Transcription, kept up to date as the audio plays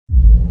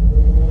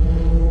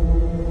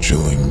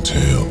Storytelling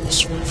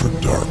tales for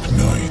dark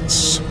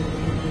nights.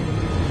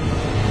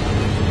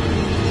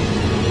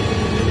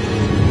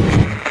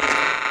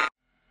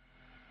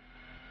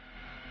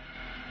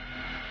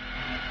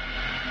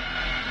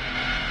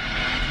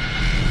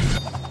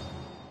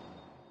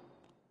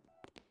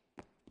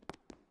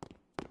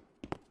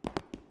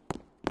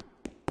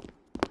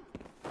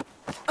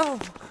 Oh,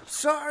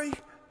 sorry.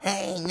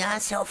 Hey,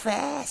 not so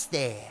fast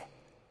there.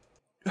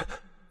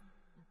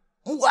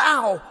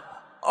 Wow!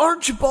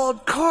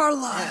 Archibald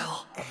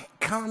Carlyle!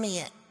 Call me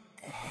a...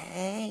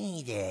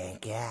 Hey there,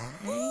 guy.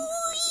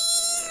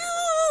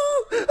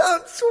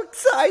 I'm so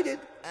excited.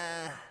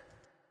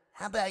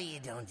 How about you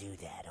don't do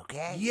that,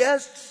 okay?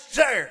 Yes,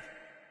 sir.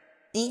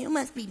 You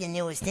must be the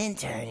newest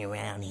intern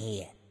around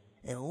here.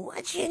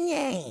 What's your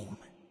name?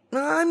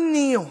 I'm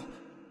Neil.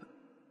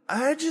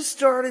 I just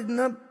started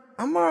and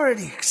I'm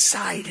already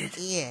excited.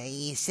 Yeah,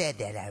 you said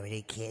that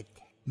already, kid.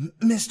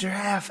 Mr.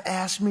 Half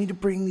asked me to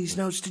bring these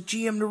notes to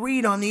GM to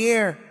read on the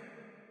air.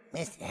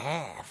 Mr.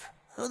 Half?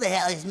 Who the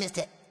hell is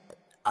Mr...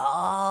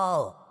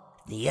 Oh,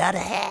 the other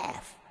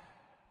half.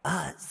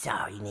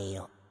 Sorry,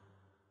 Neil.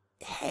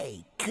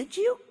 Hey, could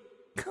you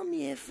come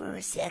here for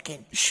a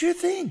second? Sure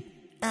thing.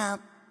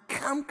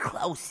 Come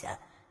closer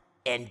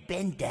and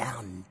bend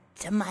down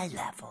to my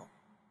level.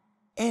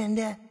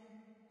 And,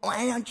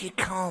 why don't you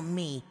call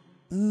me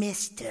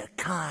Mr.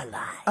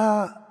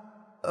 Carlyle?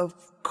 Of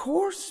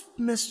course,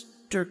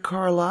 Mr.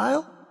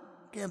 Carlyle.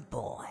 Good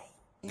boy.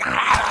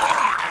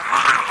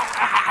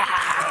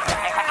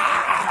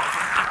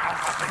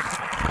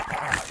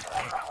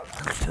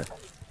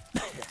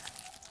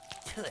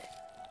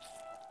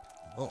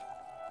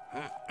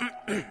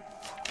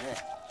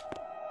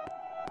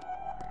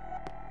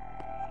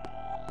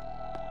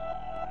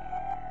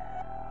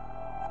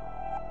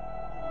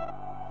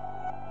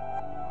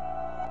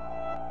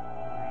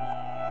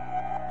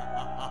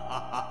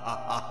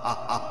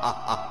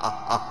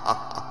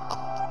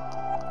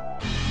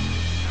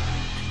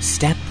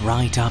 Step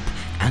right up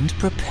and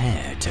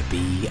prepare to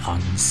be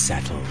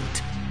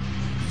unsettled.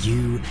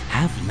 You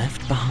have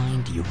left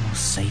behind your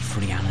safe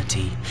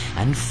reality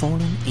and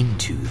fallen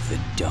into the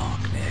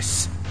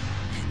darkness.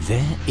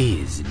 There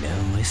is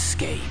no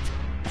escape,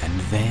 and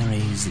there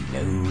is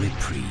no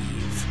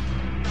reprieve.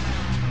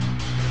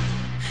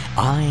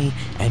 I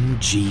am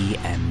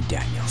G.M.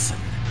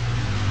 Danielson,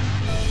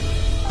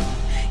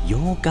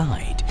 your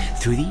guide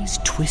through these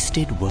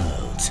twisted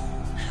worlds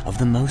of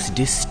the most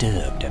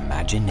disturbed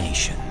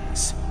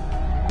imaginations.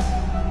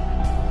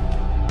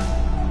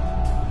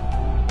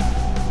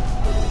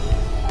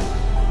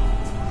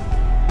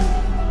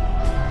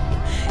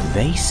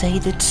 They say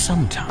that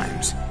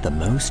sometimes the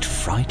most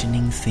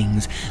frightening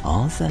things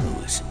are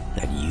those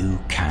that you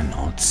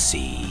cannot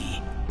see.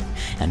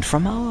 And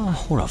from our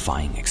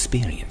horrifying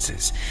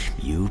experiences,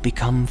 you've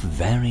become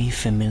very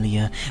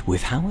familiar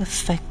with how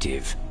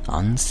effective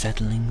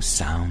unsettling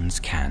sounds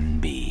can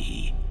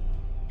be.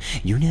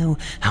 You know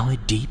how a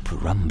deep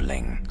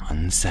rumbling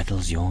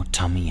unsettles your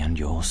tummy and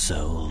your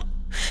soul,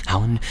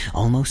 how an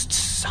almost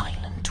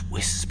silent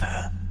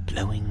whisper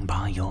blowing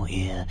by your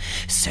ear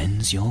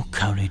sends your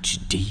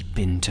courage deep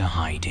into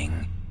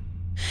hiding,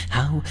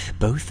 how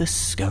both the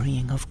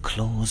scurrying of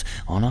claws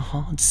on a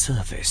hard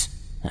surface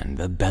and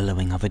the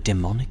bellowing of a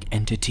demonic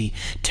entity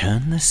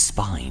turn the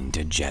spine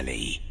to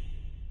jelly.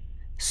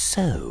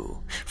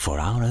 So, for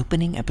our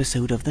opening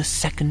episode of the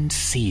second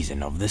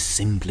season of the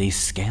Simply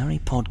Scary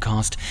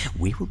podcast,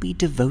 we will be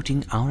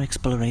devoting our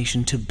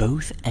exploration to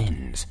both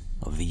ends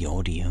of the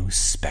audio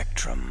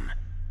spectrum.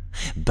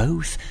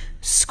 Both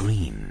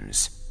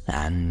screams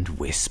and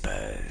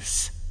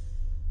whispers.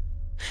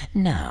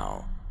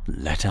 Now,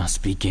 let us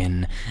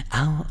begin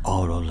our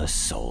oral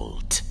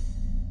assault.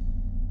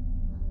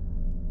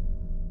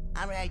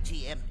 All right,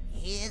 GM,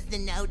 here's the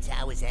notes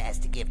I was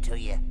asked to give to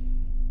you.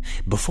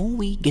 Before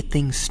we get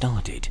things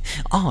started,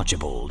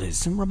 Archibald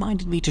has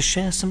reminded me to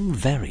share some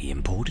very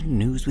important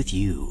news with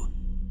you.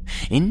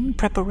 In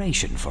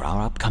preparation for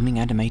our upcoming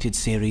animated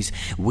series,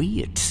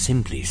 we at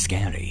Simply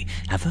Scary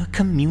have a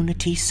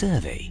community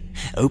survey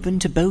open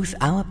to both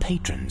our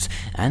patrons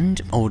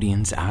and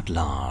audience at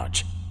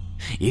large.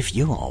 If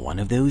you're one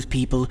of those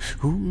people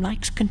who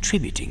likes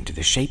contributing to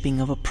the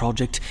shaping of a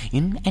project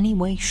in any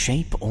way,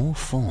 shape, or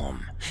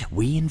form,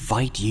 we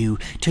invite you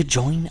to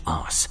join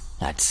us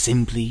at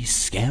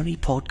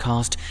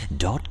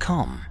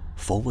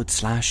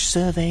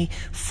simplyscarypodcast.com/survey/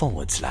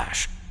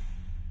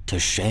 to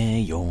share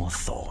your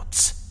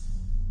thoughts.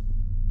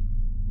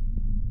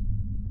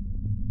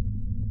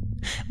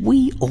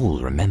 We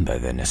all remember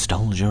the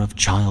nostalgia of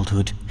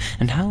childhood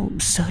and how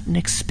certain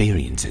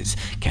experiences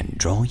can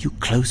draw you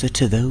closer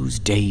to those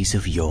days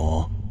of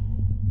yore.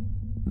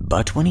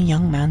 But when a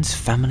young man's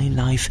family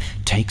life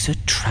takes a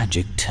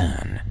tragic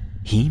turn,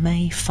 he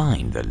may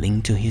find the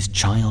link to his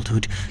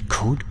childhood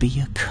could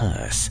be a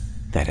curse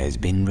that has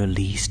been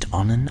released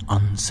on an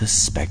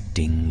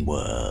unsuspecting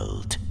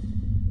world.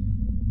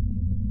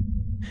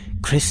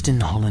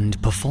 Kristen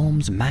Holland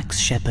performs Max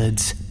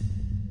Shepard's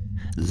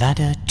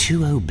Ladder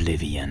to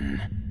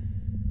Oblivion.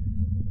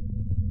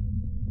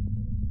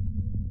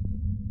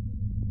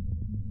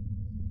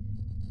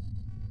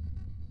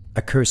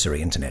 A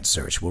cursory internet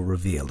search will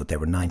reveal that there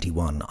were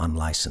 91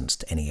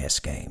 unlicensed NES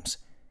games.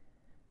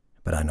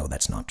 But I know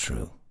that's not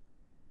true.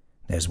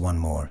 There's one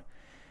more,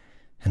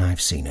 and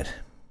I've seen it.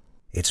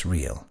 It's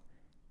real,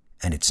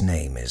 and its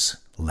name is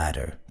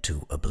Ladder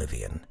to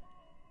Oblivion.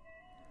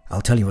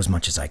 I'll tell you as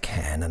much as I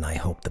can, and I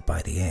hope that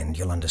by the end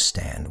you'll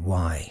understand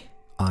why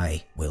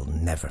I will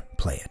never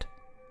play it.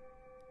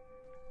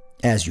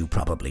 As you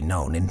probably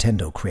know,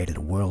 Nintendo created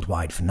a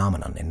worldwide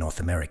phenomenon in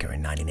North America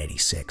in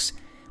 1986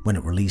 when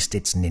it released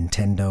its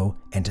Nintendo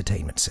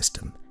Entertainment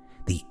System,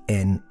 the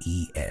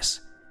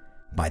NES.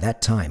 By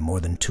that time, more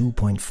than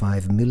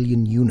 2.5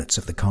 million units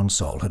of the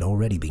console had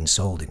already been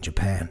sold in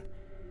Japan.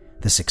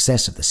 The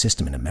success of the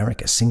system in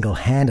America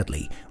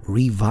single-handedly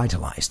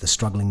revitalized the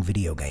struggling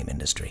video game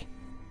industry.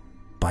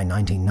 By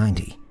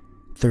 1990,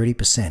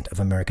 30% of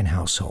American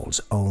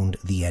households owned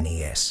the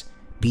NES,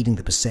 beating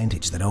the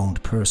percentage that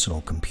owned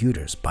personal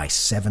computers by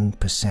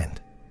 7%.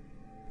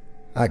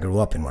 I grew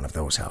up in one of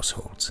those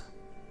households.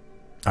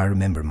 I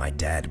remember my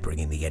dad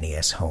bringing the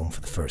NES home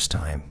for the first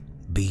time,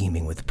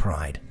 beaming with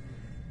pride.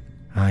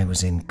 I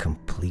was in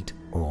complete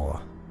awe.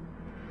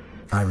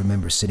 I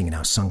remember sitting in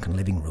our sunken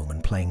living room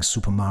and playing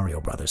Super Mario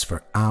Bros.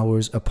 For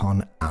hours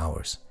upon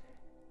hours.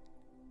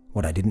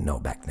 What I didn't know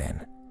back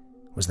then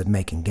was that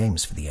making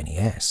games for the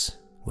NES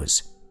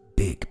was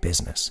big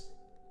business.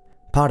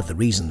 Part of the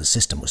reason the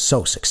system was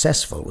so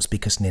successful was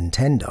because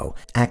Nintendo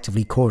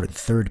actively courted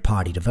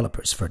third-party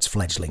developers for its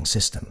fledgling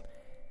system.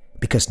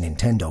 Because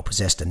Nintendo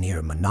possessed a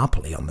near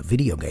monopoly on the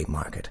video game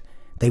market,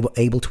 they were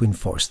able to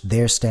enforce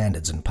their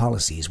standards and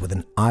policies with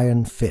an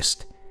iron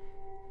fist.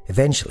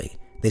 Eventually,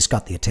 this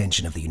got the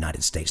attention of the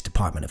United States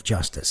Department of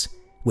Justice,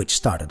 which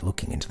started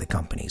looking into the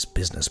company's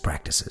business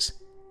practices.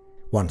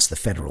 Once the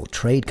Federal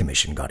Trade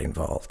Commission got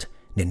involved,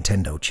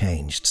 Nintendo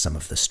changed some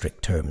of the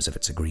strict terms of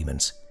its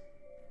agreements.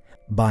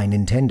 By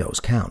Nintendo's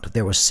count,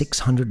 there were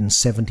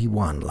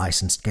 671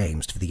 licensed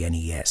games for the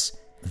NES.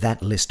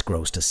 That list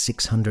grows to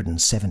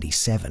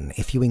 677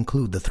 if you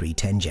include the 3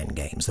 10-gen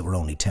games that were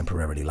only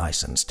temporarily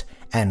licensed,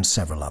 and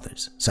several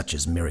others, such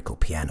as Miracle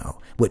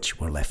Piano, which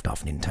were left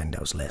off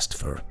Nintendo's list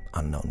for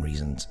unknown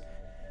reasons.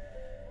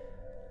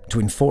 To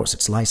enforce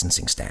its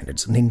licensing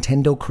standards,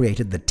 Nintendo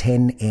created the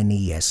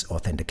 10NES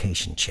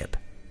authentication chip.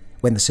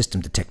 When the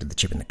system detected the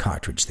chip in the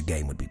cartridge, the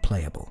game would be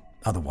playable.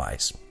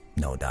 Otherwise,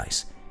 no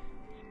dice.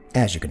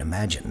 As you can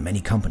imagine,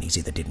 many companies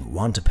either didn't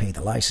want to pay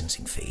the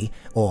licensing fee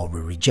or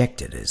were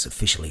rejected as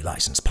officially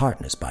licensed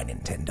partners by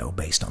Nintendo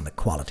based on the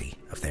quality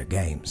of their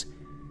games.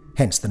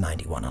 Hence the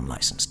 91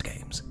 unlicensed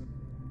games.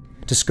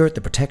 To skirt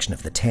the protection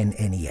of the 10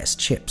 NES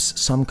chips,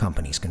 some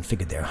companies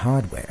configured their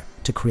hardware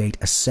to create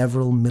a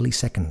several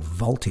millisecond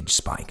voltage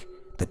spike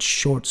that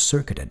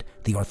short-circuited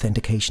the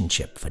authentication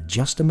chip for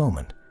just a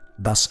moment,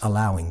 thus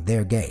allowing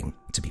their game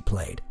to be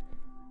played.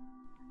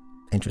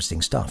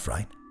 Interesting stuff,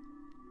 right?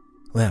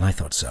 Well, I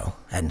thought so,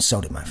 and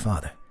so did my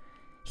father.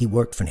 He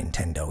worked for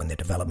Nintendo in the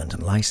development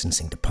and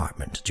licensing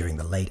department during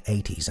the late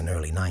 80s and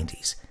early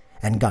 90s,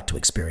 and got to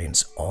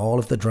experience all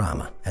of the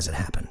drama as it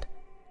happened.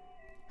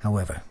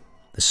 However,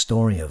 the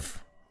story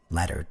of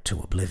Ladder to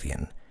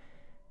Oblivion,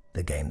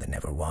 the game that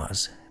never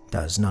was,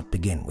 does not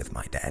begin with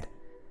my dad.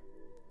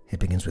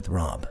 It begins with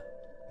Rob,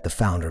 the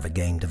founder of a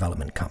game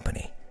development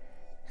company,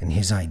 and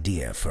his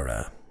idea for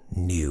a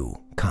new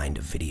kind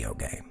of video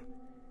game.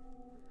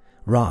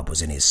 Rob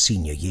was in his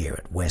senior year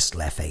at West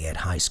Lafayette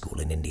High School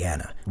in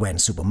Indiana when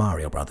Super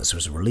Mario Bros.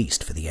 Was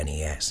released for the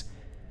NES.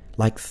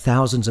 Like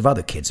thousands of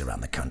other kids around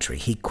the country,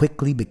 he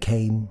quickly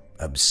became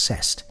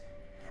obsessed.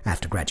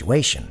 After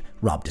graduation,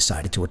 Rob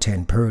decided to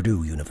attend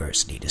Purdue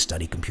University to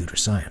study computer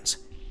science.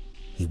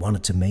 He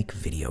wanted to make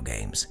video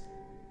games.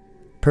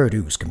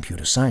 Purdue's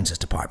computer sciences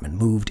department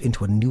moved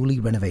into a newly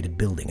renovated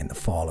building in the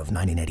fall of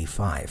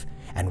 1985,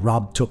 and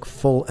Rob took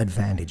full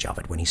advantage of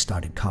it when he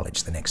started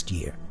college the next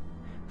year.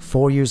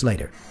 4 years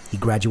later, he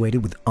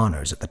graduated with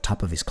honors at the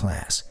top of his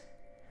class.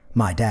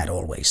 My dad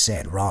always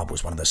said Rob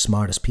was one of the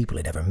smartest people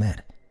he'd ever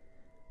met.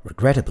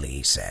 Regrettably,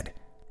 he said,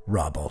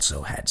 Rob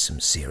also had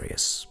some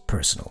serious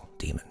personal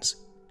demons.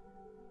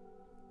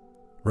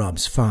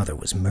 Rob's father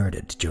was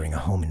murdered during a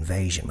home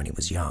invasion when he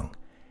was young.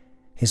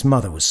 His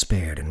mother was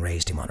spared and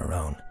raised him on her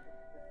own.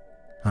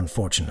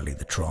 Unfortunately,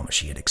 the trauma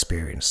she had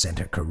experienced sent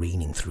her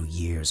careening through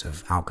years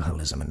of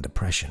alcoholism and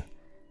depression.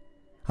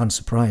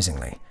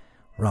 Unsurprisingly,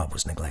 Rob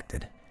was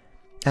neglected,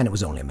 and it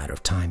was only a matter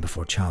of time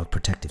before Child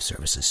Protective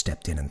Services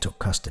stepped in and took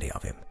custody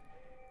of him.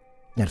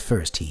 At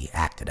first, he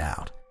acted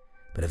out,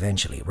 but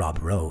eventually Rob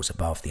rose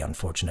above the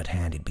unfortunate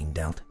hand he'd been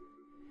dealt.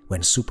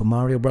 When Super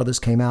Mario Bros.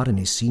 Came out in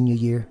his senior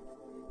year,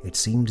 it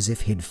seemed as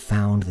if he'd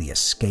found the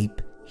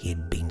escape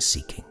he'd been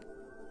seeking.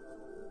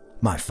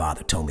 My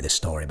father told me the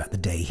story about the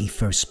day he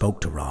first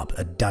spoke to Rob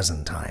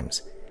 12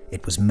 times.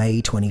 It was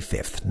May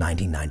 25th,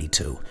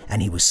 1992,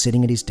 and he was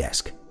sitting at his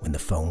desk when the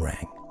phone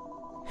rang.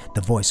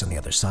 The voice on the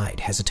other side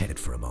hesitated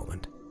for a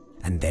moment,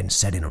 and then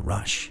said in a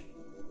rush,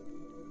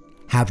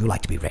 "How'd you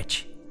like to be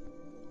rich?"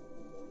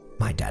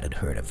 My dad had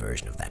heard a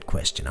version of that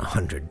question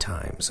 100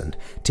 times, and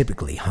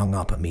typically hung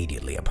up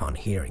immediately upon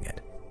hearing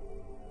it.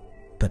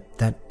 But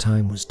that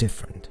time was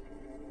different.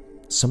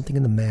 Something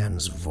in the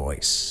man's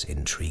voice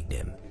intrigued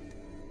him.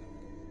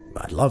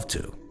 "I'd love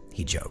to,"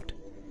 he joked.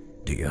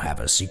 "Do you have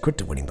a secret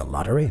to winning the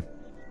lottery?"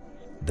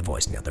 The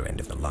voice on the other end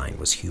of the line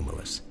was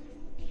humorless.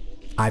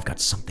 "I've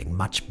got something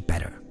much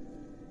better."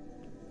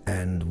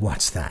 "And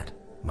what's that?"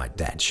 my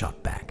dad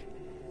shot back.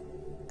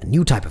 "A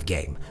new type of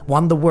game,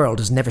 one the world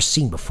has never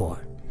seen before."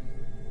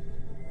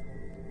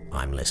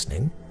 "I'm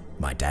listening,"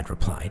 my dad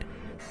replied.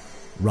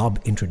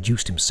 Rob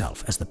introduced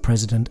himself as the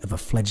president of a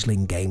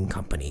fledgling game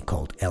company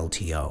called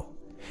LTO.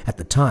 At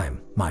the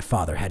time, my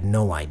father had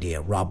no idea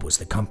Rob was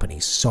the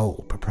company's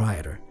sole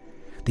proprietor.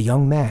 The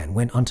young man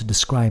went on to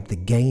describe the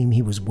game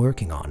he was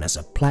working on as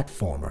a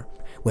platformer,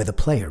 where the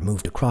player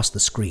moved across the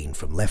screen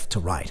from left to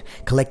right,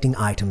 collecting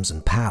items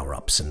and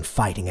power-ups and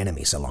fighting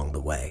enemies along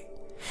the way.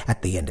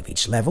 At the end of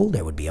each level,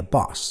 there would be a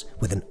boss,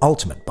 with an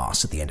ultimate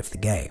boss at the end of the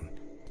game.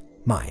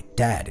 My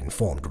dad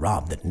informed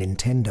Rob that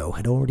Nintendo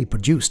had already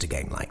produced a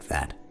game like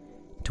that,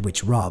 to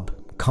which Rob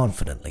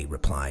confidently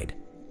replied,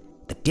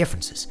 "The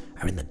differences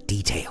are in the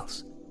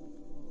details."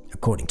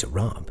 According to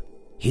Rob,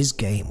 his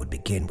game would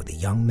begin with a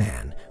young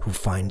man who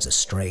finds a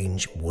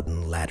strange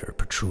wooden ladder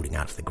protruding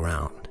out of the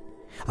ground.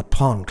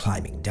 Upon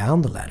climbing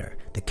down the ladder,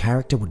 the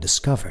character would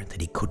discover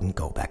that he couldn't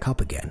go back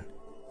up again.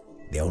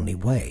 The only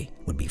way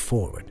would be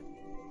forward.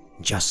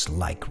 "Just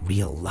like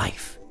real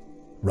life,"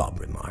 Rob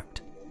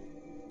remarked.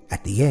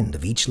 At the end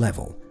of each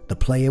level, the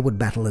player would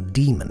battle a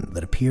demon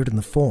that appeared in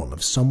the form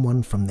of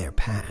someone from their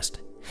past.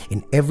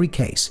 In every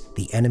case,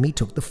 the enemy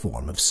took the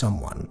form of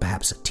someone,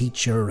 perhaps a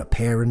teacher, a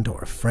parent, or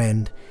a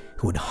friend,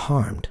 who had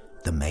harmed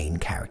the main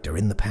character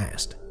in the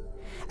past.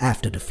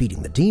 After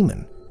defeating the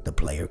demon, the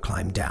player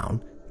climbed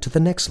down to the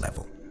next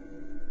level.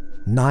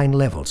 9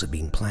 levels had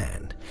been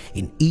planned.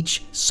 In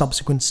each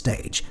subsequent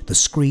stage, the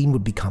screen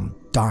would become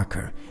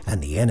darker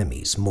and the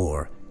enemies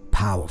more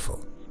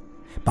powerful.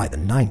 By the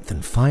 9th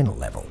and final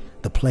level,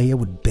 the player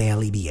would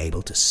barely be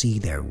able to see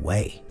their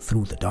way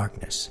through the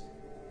darkness.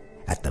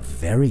 At the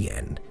very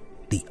end,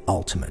 the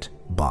ultimate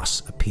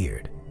boss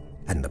appeared,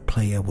 and the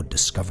player would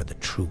discover the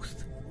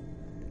truth.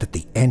 That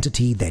the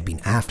entity they'd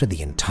been after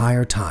the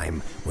entire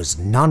time was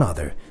none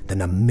other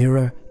than a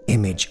mirror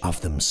image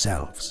of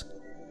themselves.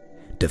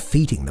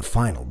 Defeating the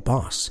final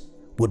boss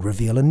would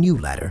reveal a new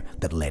ladder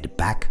that led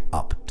back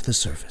up to the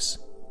surface.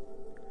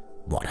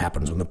 "What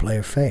happens when the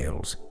player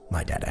fails?"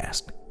 my dad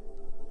asked.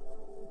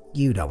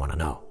 "You don't want to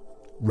know,"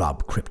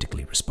 Rob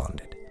cryptically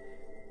responded.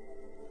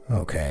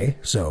 "Okay,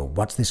 so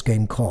what's this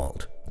game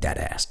called?" Dad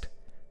asked.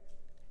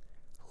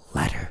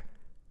 "Ladder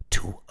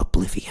to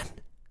Oblivion,"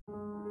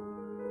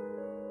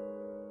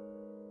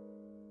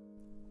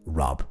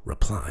 Rob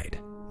replied,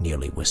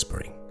 nearly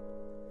whispering.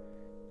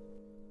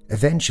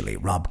 Eventually,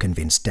 Rob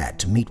convinced Dad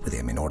to meet with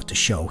him in order to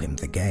show him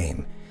the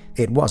game.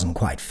 It wasn't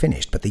quite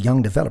finished, but the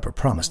young developer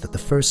promised that the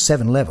first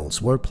 7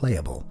 levels were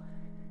playable.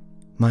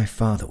 My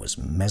father was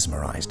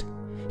mesmerized.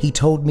 He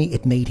told me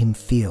it made him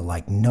feel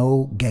like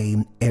no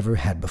game ever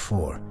had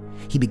before.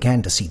 He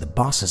began to see the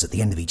bosses at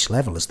the end of each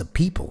level as the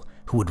people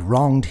who had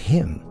wronged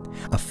him.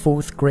 A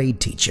 4th grade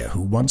teacher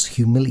who once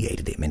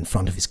humiliated him in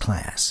front of his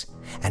class.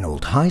 An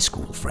old high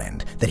school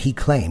friend that he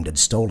claimed had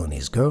stolen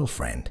his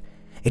girlfriend.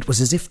 It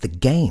was as if the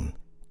game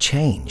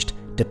changed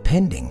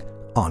depending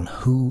on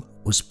who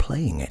was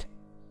playing it.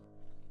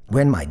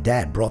 When my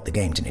dad brought the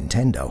game to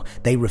Nintendo,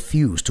 they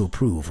refused to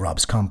approve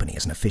Rob's company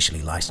as an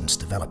officially licensed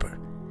developer.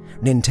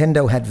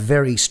 Nintendo had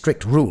very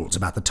strict rules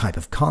about the type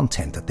of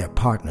content that their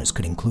partners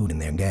could include in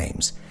their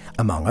games.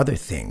 Among other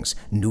things,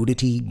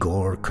 nudity,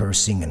 gore,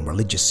 cursing, and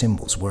religious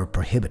symbols were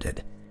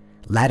prohibited.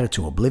 Ladder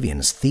to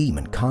Oblivion's theme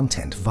and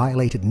content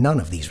violated none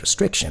of these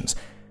restrictions,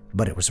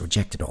 but it was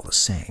rejected all the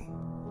same.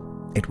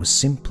 It was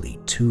simply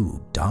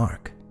too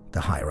dark,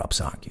 the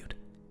higher-ups argued.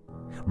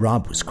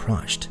 Rob was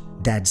crushed.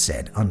 Dad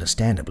said,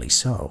 understandably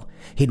so.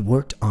 He'd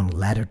worked on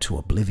Ladder to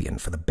Oblivion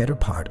for the better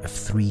part of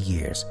 3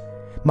 years.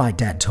 My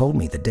dad told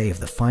me the day of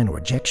the final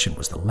rejection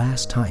was the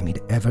last time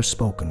he'd ever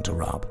spoken to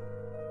Rob.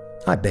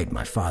 I begged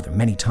my father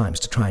many times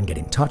to try and get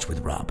in touch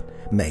with Rob.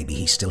 Maybe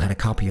he still had a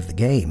copy of the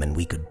game and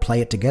we could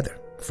play it together,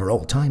 for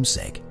old time's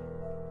sake.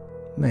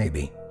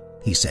 "Maybe,"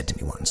 he said to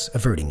me once,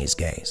 averting his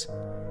gaze.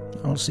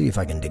 "I'll see if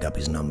I can dig up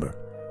his number."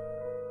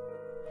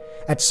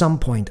 At some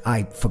point,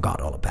 I forgot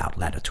all about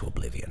Ladder to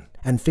Oblivion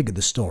and figured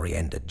the story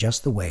ended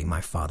just the way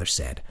my father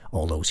said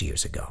all those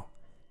years ago.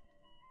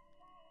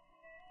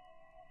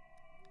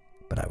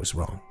 But I was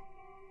wrong.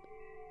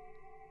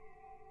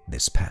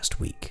 This past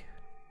week,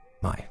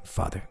 my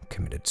father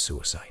committed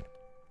suicide.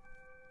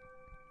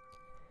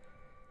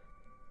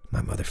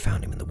 My mother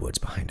found him in the woods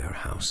behind our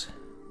house,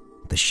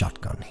 the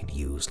shotgun he'd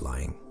used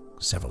lying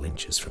several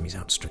inches from his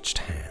outstretched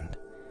hand.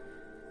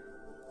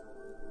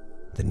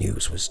 The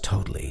news was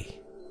totally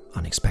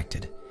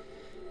unexpected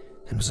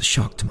and was a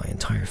shock to my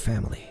entire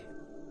family.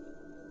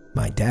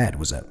 My dad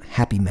was a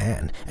happy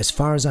man. As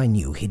far as I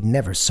knew, he'd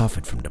never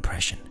suffered from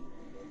depression.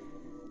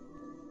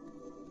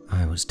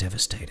 I was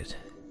devastated.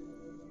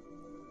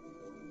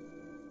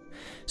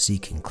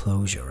 Seeking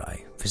closure,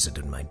 I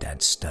visited my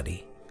dad's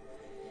study.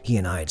 He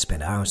and I had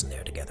spent hours in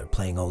there together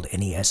playing old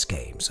NES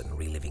games and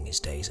reliving his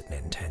days at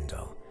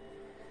Nintendo.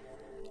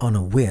 On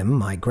a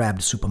whim, I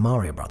grabbed Super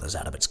Mario Bros.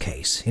 Out of its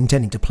case,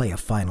 intending to play a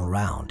final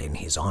round in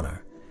his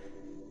honor.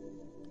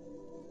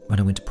 When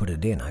I went to put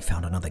it in, I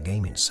found another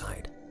game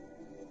inside.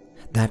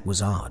 That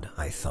was odd,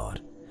 I thought.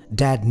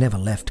 Dad never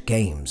left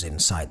games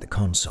inside the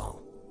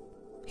console.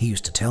 He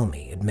used to tell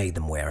me it made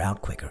them wear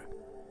out quicker.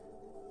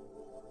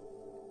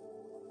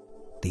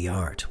 The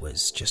art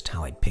was just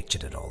how I'd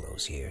pictured it all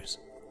those years.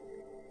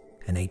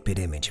 An 8-bit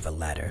image of a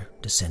ladder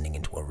descending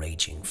into a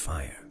raging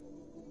fire.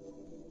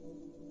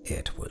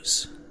 It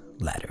was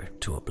Ladder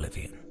to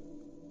Oblivion.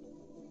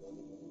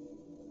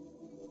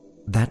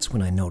 That's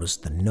when I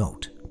noticed the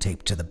note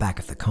taped to the back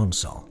of the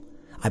console.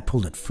 I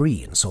pulled it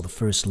free and saw the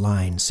first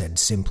line said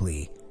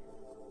simply,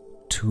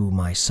 "To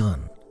my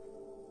son."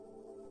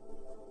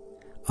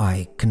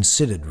 I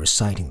considered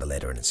reciting the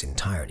letter in its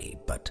entirety,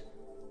 but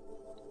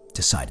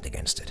decided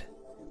against it.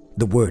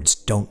 The words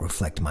don't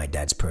reflect my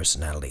dad's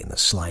personality in the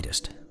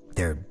slightest.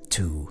 They're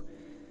too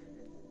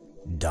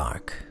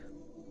dark.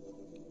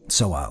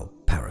 So I'll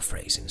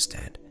paraphrase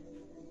instead.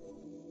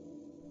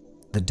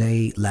 The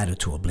day Ladder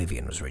to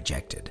Oblivion was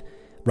rejected,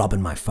 Rob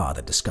and my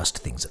father discussed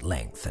things at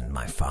length, and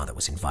my father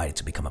was invited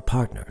to become a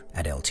partner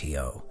at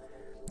LTO.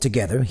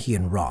 Together, he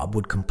and Rob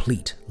would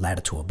complete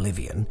Ladder to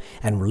Oblivion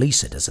and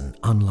release it as an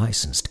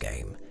unlicensed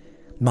game.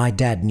 My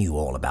dad knew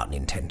all about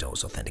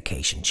Nintendo's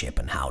authentication chip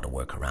and how to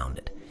work around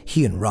it.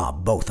 He and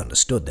Rob both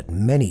understood that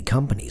many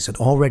companies had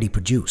already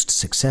produced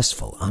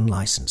successful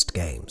unlicensed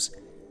games.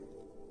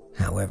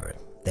 However,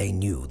 they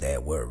knew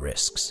there were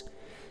risks.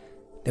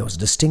 There was a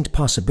distinct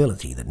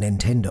possibility that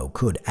Nintendo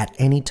could, at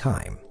any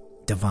time,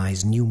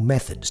 devise new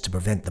methods to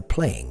prevent the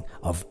playing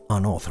of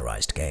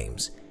unauthorized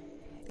games.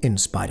 In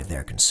spite of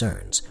their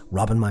concerns,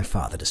 Rob and my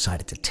father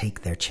decided to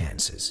take their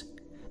chances.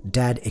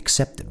 Dad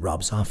accepted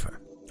Rob's offer,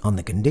 on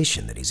the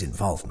condition that his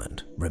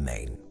involvement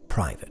remain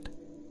private.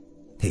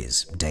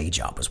 His day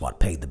job was what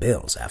paid the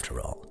bills, after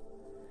all.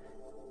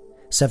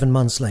 7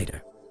 months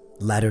later,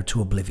 Ladder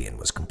to Oblivion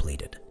was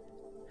completed.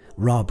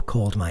 Rob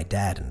called my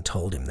dad and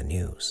told him the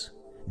news.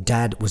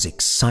 Dad was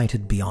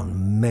excited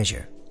beyond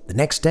measure. The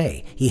next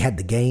day, he had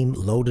the game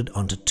loaded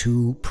onto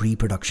 2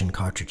 pre-production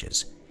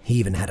cartridges. He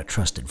even had a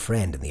trusted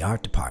friend in the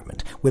art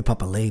department whip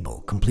up a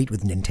label complete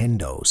with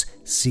Nintendo's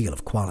seal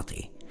of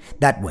quality.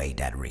 That way,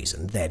 Dad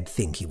reasoned, they'd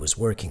think he was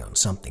working on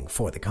something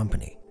for the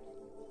company.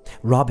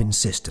 Rob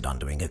insisted on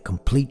doing a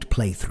complete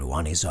playthrough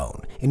on his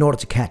own in order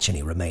to catch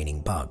any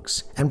remaining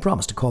bugs, and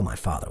promised to call my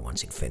father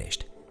once he'd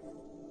finished.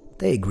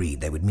 They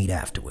agreed they would meet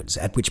afterwards,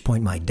 at which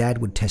point my dad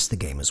would test the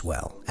game as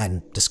well,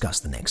 and discuss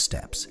the next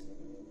steps.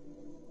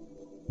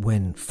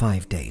 When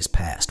 5 days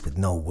passed with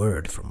no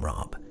word from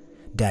Rob,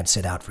 Dad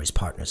set out for his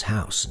partner's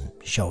house and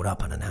showed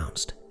up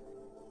unannounced.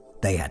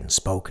 They hadn't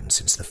spoken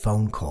since the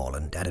phone call,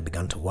 and Dad had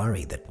begun to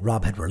worry that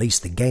Rob had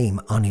released the game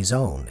on his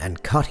own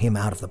and cut him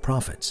out of the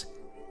profits.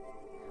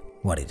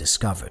 What he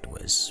discovered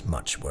was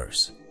much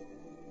worse.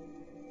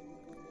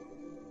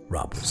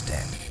 Rob was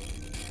dead.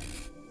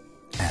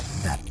 At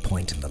that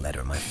point in the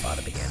letter, my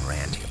father began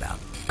ranting about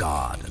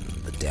God and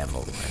the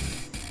devil,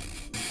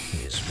 and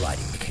his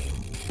writing became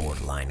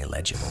borderline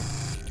illegible.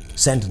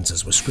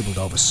 Sentences were scribbled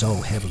over so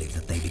heavily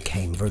that they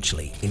became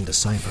virtually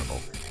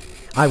indecipherable.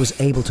 I was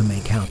able to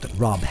make out that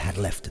Rob had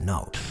left a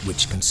note,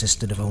 which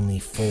consisted of only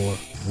 4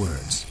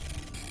 words.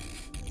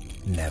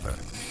 Never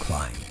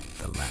climb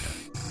the ladder.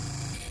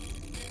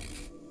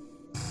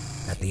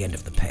 At the end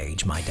of the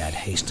page, my dad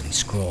hastily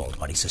scrawled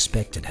what he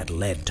suspected had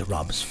led to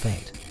Rob's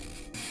fate.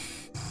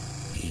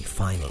 He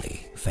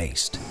finally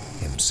faced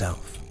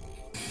himself.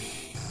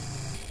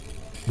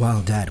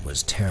 While Dad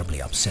was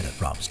terribly upset at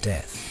Rob's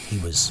death, he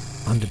was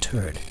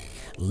undeterred.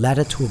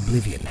 Ladder to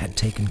Oblivion had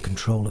taken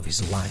control of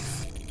his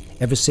life.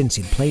 Ever since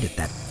he'd played it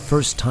that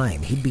first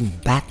time, he'd been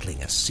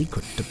battling a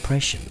secret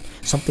depression,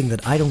 something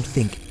that I don't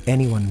think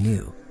anyone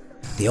knew.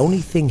 The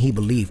only thing he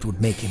believed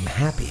would make him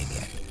happy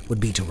again would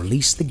be to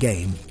release the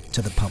game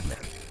to the public.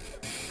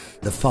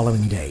 The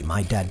following day,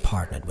 my dad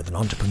partnered with an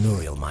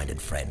entrepreneurial-minded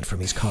friend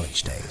from his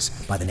college days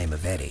by the name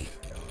of Eddie.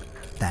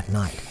 That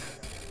night,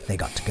 they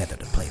got together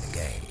to play the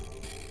game.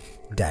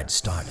 Dad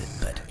started,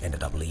 but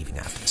ended up leaving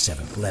after the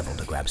 7th level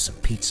to grab some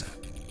pizza.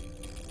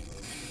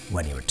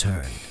 When he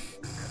returned,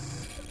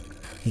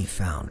 he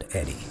found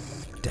Eddie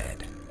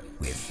dead,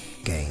 with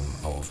 "Game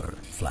Over"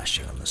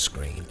 flashing on the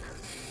screen.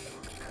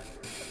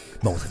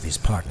 Both of his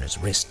partner's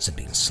wrists had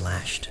been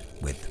slashed,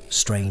 with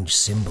strange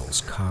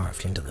symbols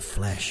carved into the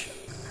flesh.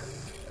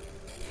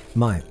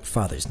 My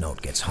father's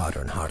note gets harder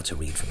and harder to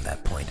read from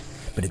that point,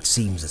 but it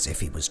seems as if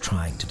he was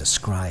trying to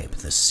describe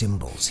the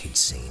symbols he'd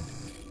seen.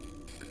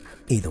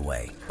 Either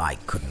way, I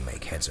couldn't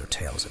make heads or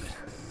tails of it.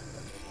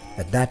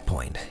 At that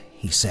point,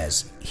 he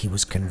says he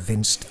was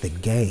convinced the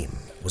game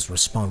was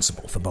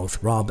responsible for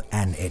both Rob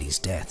and Eddie's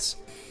deaths,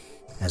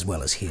 as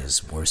well as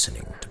his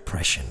worsening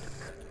depression.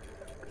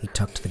 He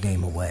tucked the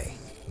game away,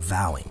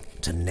 vowing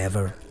to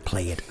never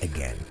play it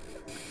again.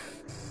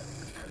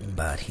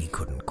 But he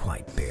couldn't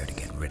quite bear to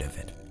get rid of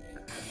it.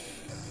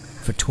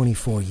 For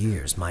 24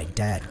 years, my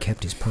dad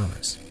kept his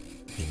promise.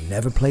 He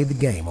never played the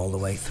game all the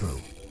way through.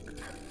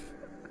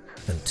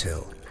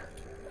 Until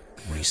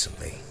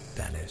recently,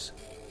 that is.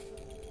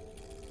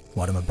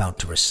 What I'm about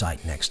to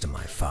recite next to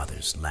my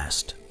father's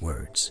last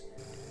words.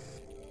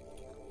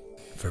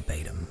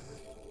 Verbatim.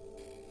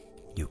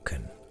 You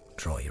can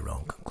draw your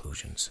own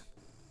conclusions.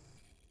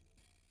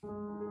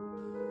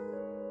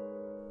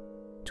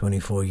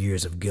 24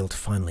 years of guilt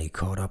finally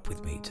caught up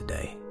with me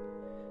today.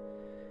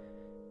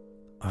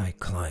 I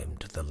climbed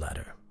the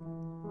ladder.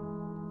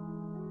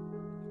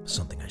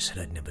 Something I said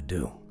I'd never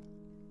do.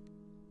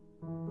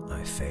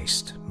 I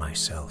faced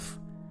myself,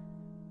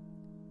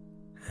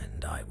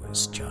 and I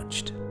was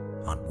judged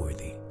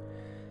unworthy.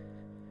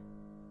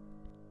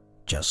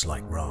 Just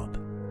like Rob.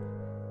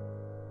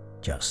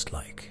 Just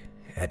like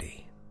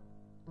Eddie.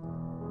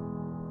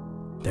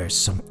 There's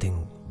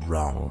something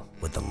wrong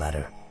with the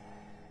ladder.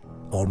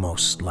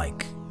 Almost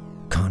like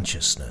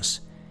consciousness.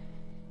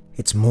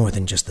 It's more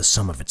than just the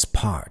sum of its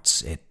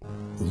parts. It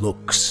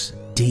looks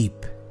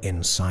deep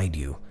inside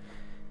you.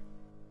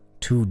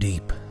 Too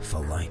deep for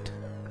light.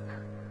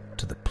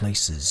 To the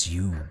places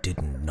you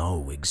didn't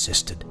know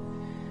existed.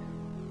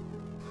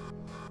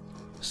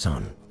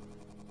 Son,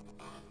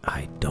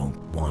 I don't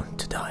want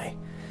to die.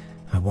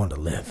 I want to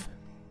live.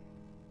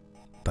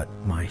 But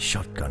my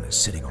shotgun is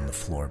sitting on the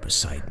floor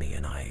beside me,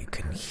 and I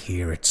can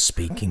hear it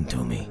speaking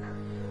to me.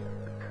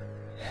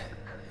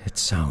 It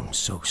sounds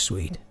so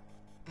sweet.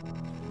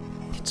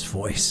 Its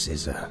voice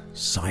is a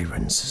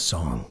siren's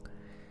song.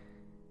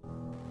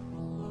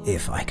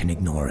 If I can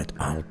ignore it,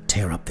 I'll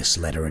tear up this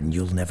letter and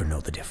you'll never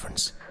know the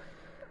difference.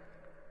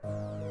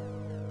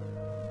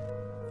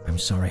 I'm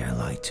sorry I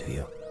lied to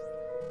you.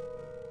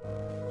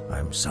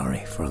 I'm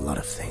sorry for a lot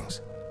of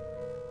things.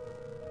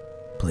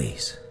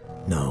 Please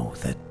know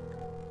that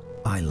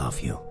I love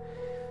you.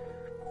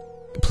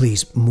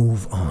 Please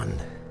move on.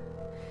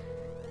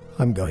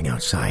 I'm going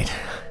outside.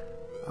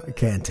 I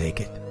can't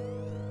take it.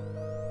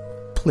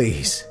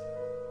 Please.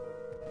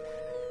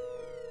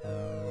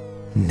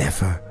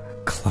 Never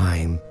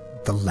climb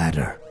the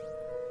ladder.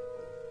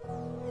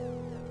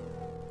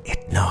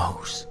 It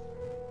knows.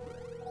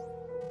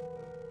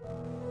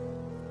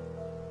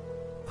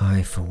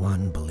 I, for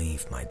one,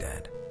 believe my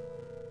dad.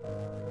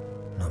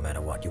 No matter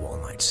what you all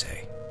might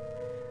say.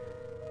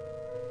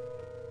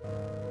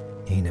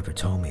 He never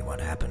told me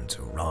what happened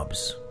to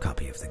Rob's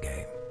copy of the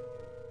game.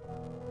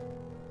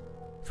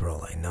 For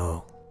all I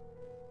know,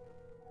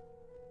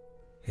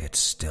 it's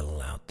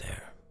still out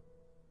there.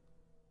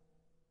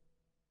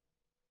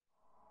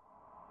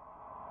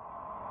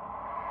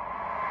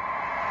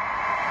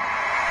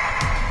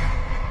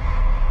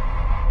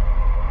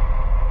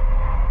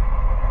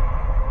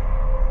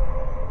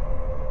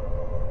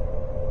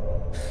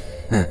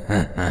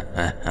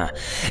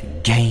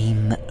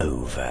 Game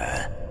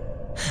over.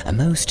 A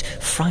most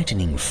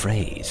frightening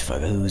phrase for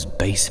those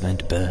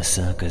basement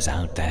berserkers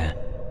out there.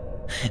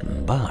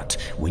 But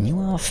when you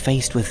are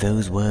faced with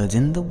those words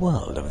in the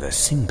world of the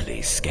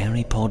Simply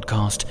Scary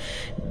podcast,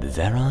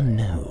 there are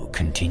no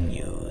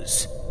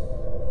continues.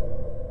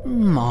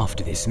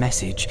 After this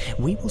message,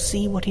 we will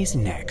see what is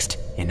next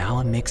in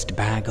our mixed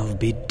bag of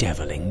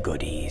bedeviling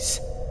goodies.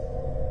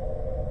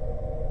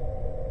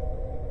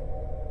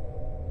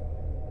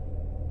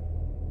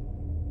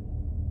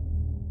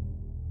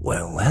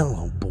 Well,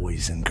 hello,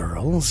 boys and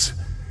girls.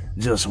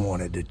 Just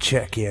wanted to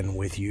check in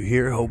with you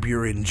here. Hope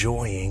you're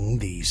enjoying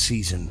the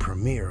season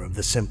premiere of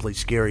the Simply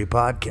Scary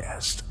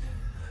podcast.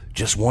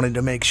 Just wanted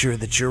to make sure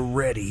that you're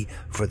ready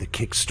for the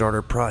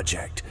Kickstarter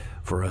project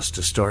for us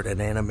to start an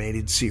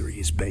animated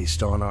series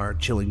based on our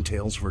Chilling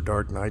Tales for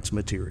Dark Nights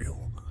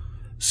material.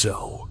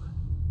 So,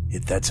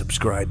 hit that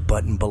subscribe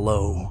button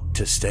below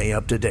to stay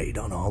up to date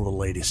on all the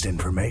latest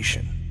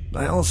information.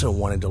 I also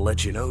wanted to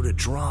let you know to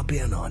drop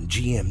in on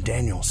GM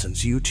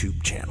Danielson's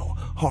YouTube channel,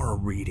 Horror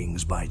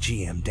Readings by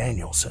GM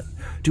Danielson,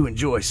 to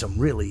enjoy some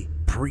really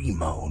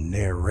primo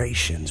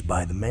narrations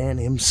by the man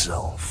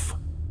himself.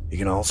 You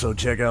can also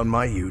check out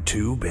my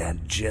YouTube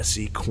at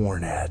Jesse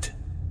Cornett,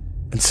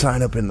 and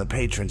sign up in the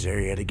patrons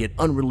area to get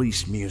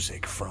unreleased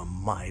music from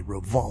my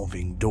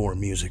revolving door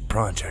music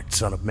project,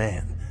 Son of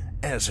Man,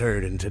 as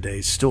heard in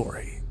today's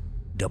story,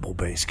 Double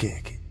Bass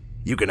Kick.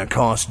 You can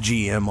accost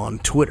GM on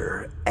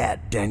Twitter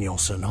at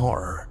Danielson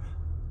Horror,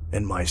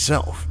 and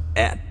myself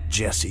at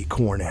Jesse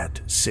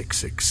Cornett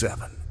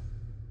 667.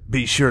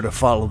 Be sure to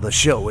follow the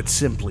show at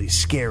Simply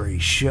Scary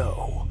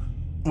Show,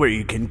 where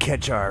you can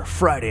catch our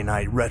Friday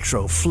night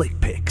retro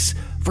flick picks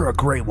for a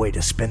great way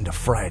to spend a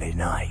Friday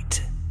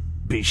night.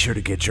 Be sure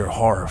to get your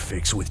horror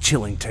fix with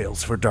Chilling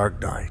Tales for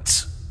Dark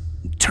Nights.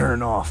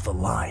 Turn off the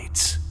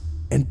lights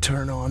and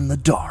turn on the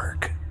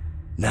dark.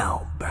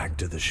 Now back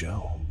to the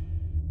show.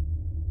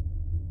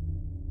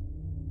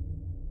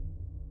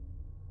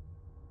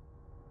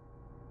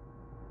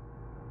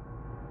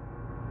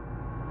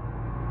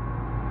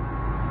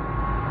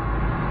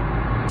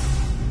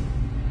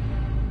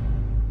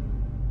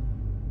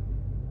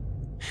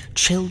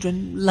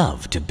 Children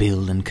love to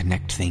build and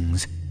connect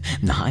things.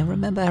 I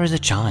remember as a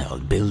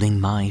child building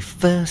my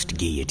first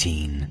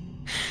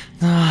guillotine.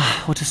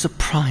 Ah, what a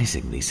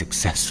surprisingly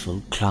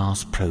successful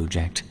class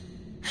project.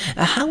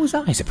 How was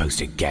I supposed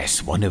to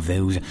guess one of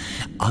those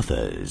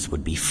others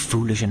would be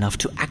foolish enough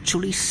to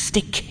actually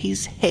stick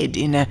his head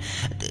in a...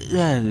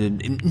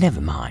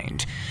 never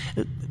mind.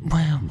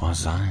 Where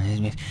was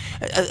I?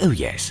 Oh,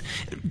 yes.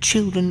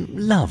 Children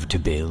love to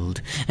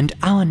build, and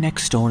our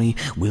next story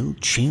will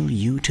chill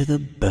you to the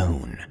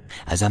bone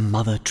as a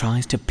mother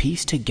tries to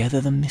piece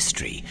together the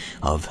mystery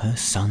of her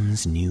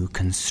son's new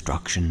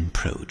construction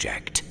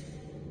project.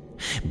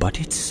 But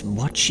it's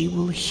what she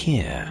will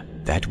hear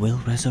that will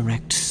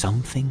resurrect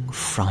something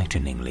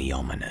frighteningly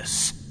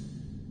ominous.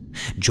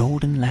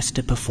 Jordan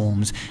Lester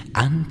performs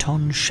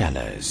Anton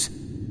Scheller's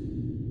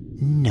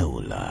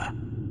Nola.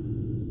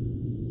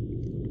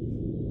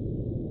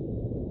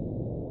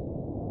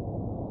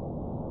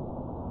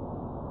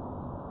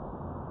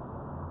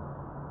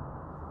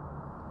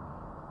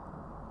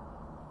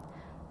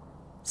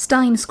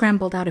 Stein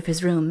scrambled out of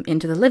his room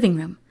into the living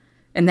room,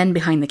 and then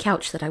behind the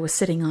couch that I was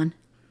sitting on.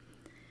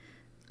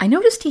 I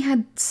noticed he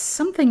had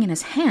something in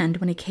his hand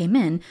when he came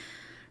in,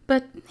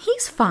 but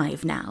he's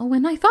 5 now,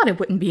 and I thought it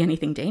wouldn't be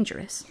anything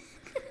dangerous.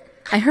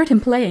 I heard him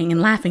playing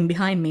and laughing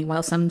behind me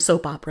while some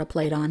soap opera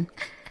played on.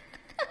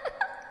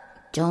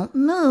 Don't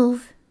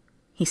move,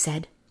 he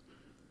said.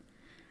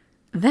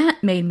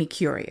 That made me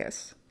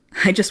curious.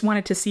 I just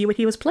wanted to see what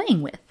he was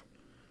playing with.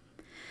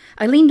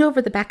 I leaned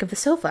over the back of the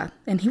sofa,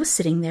 and he was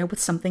sitting there with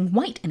something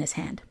white in his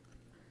hand.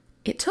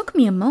 It took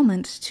me a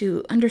moment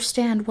to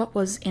understand what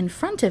was in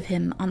front of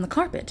him on the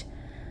carpet.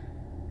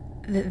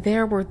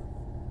 There were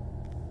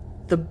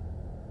the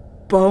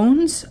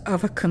bones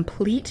of a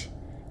complete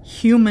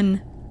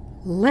human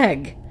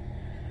leg,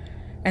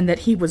 and that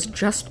he was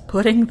just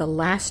putting the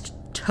last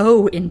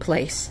toe in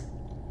place.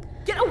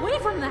 Get away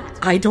from that!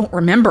 I don't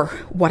remember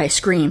what I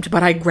screamed,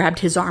 but I grabbed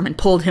his arm and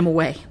pulled him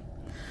away.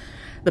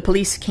 The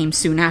police came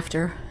soon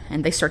after,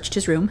 and they searched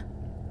his room.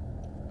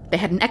 They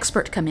had an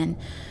expert come in,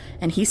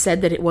 and he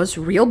said that it was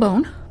real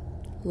bone,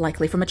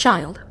 likely from a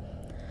child.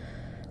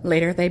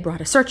 Later, they brought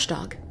a search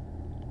dog.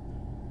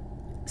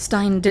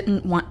 Stein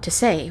didn't want to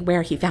say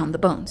where he found the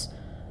bones.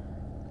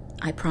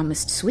 I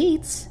promised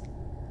sweets.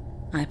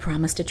 I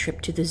promised a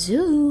trip to the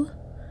zoo.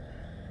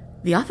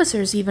 The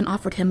officers even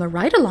offered him a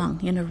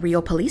ride-along in a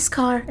real police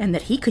car and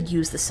that he could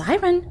use the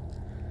siren.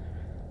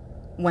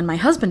 When my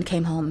husband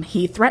came home,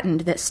 he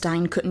threatened that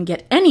Stein couldn't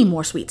get any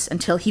more sweets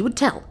until he would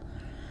tell.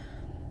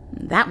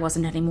 That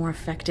wasn't any more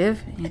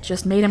effective. It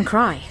just made him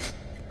cry.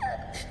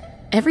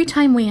 Every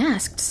time we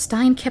asked,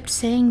 Stein kept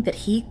saying that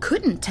he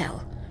couldn't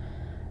tell.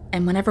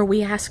 And whenever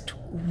we asked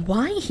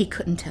why he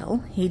couldn't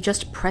tell, he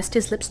just pressed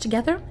his lips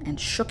together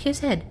and shook his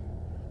head.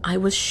 I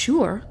was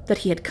sure that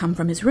he had come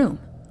from his room.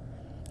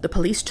 The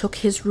police took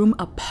his room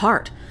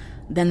apart,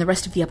 then the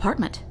rest of the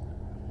apartment.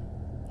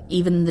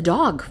 Even the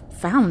dog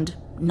found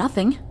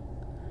nothing.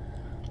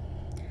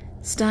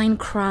 Stein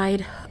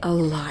cried a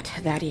lot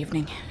that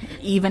evening,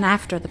 even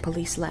after the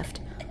police left.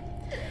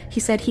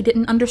 He said he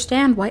didn't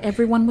understand why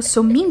everyone was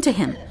so mean to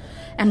him,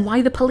 and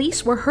why the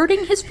police were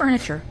hurting his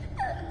furniture,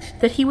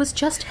 that he was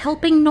just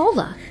helping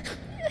Nola.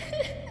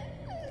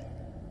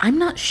 I'm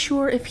not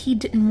sure if he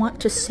didn't want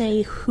to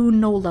say who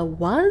Nola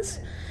was,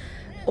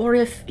 or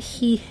if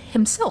he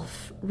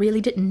himself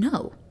really didn't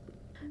know.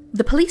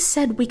 The police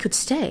said we could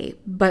stay,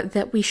 but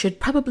that we should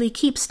probably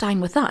keep Stein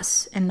with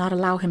us and not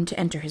allow him to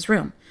enter his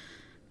room.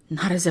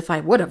 Not as if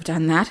I would have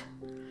done that.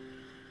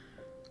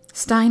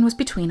 Stein was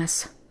between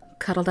us,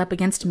 cuddled up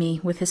against me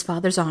with his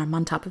father's arm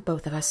on top of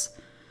both of us.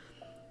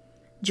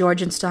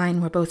 George and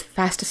Stein were both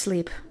fast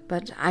asleep,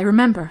 but I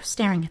remember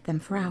staring at them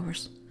for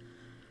hours.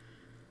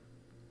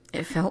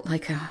 It felt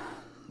like a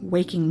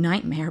waking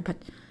nightmare, but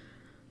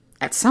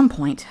at some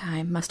point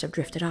I must have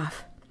drifted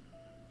off.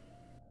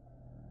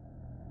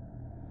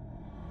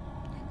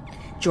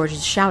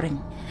 George's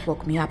shouting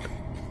woke me up.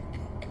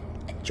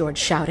 George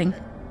shouting,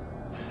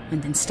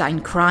 and then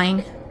Stein crying.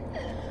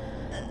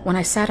 When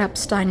I sat up,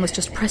 Stein was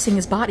just pressing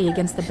his body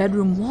against the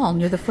bedroom wall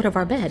near the foot of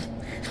our bed.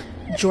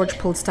 George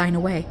pulled Stein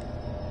away.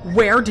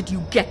 "Where did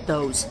you get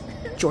those?"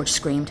 George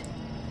screamed.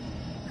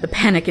 The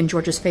panic in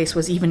George's face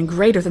was even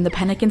greater than the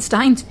panic in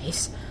Stein's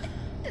face.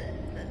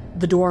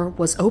 The door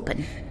was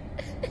open.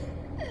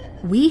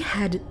 We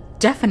had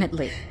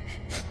definitely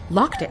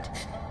locked it.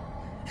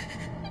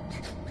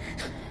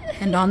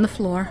 And on the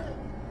floor,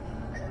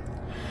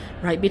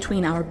 right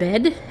between our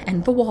bed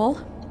and the wall,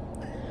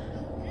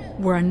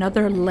 were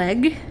another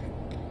leg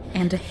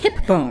and a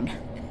hip bone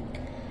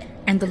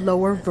and the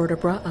lower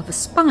vertebra of a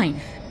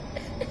spine.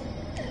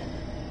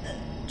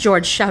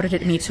 George shouted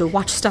at me to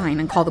watch Stein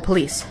and call the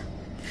police.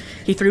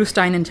 He threw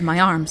Stein into my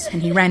arms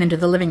and he ran into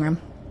the living room.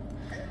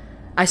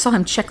 I saw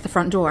him check the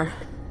front door.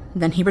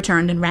 Then he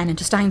returned and ran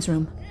into Stein's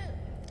room.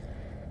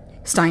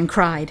 Stein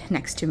cried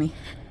next to me.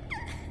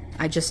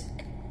 I just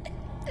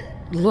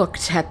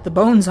looked at the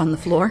bones on the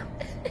floor.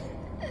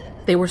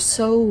 They were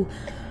so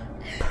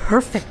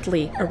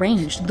perfectly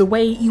arranged, the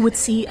way you would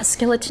see a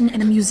skeleton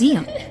in a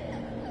museum.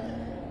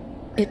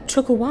 It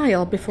took a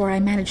while before I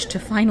managed to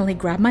finally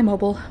grab my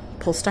mobile,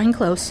 pull Stein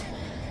close,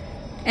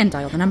 and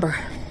dial the number.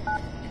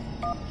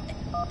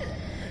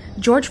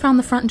 George found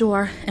the front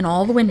door and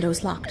all the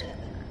windows locked.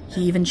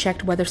 He even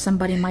checked whether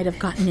somebody might have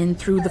gotten in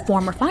through the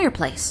former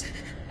fireplace.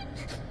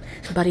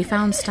 But he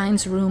found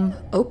Stein's room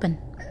open.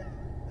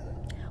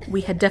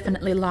 We had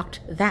definitely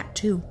locked that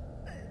too.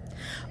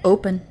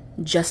 Open,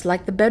 just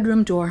like the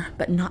bedroom door,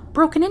 but not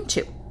broken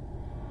into.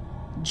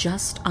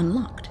 Just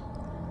unlocked.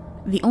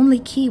 The only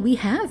key we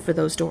have for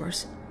those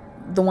doors,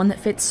 the one that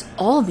fits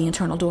all the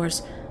internal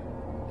doors,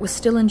 was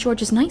still in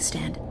George's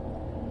nightstand.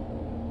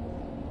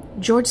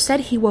 George said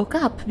he woke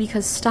up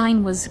because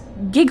Stein was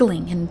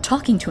giggling and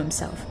talking to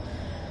himself.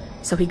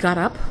 So he got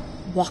up,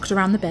 walked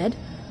around the bed,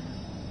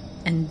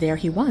 and there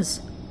he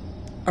was,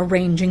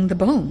 arranging the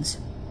bones.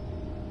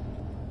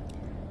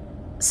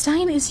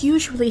 Stein is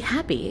usually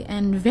happy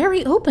and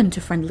very open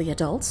to friendly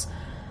adults,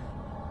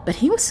 but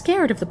he was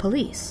scared of the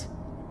police.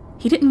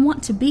 He didn't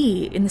want to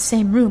be in the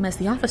same room as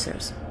the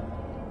officers.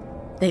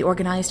 They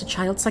organized a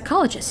child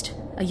psychologist,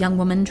 a young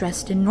woman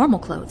dressed in normal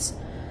clothes.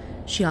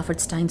 She offered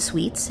Stein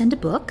sweets and a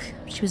book.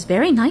 She was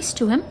very nice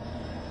to him,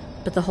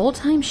 but the whole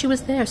time she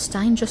was there,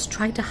 Stein just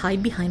tried to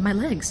hide behind my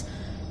legs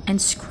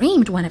and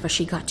screamed whenever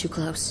she got too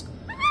close.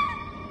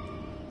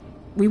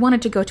 We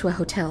wanted to go to a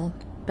hotel,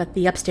 but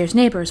the upstairs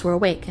neighbors were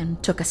awake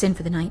and took us in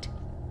for the night.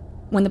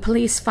 When the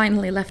police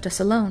finally left us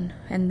alone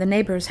and the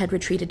neighbors had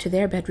retreated to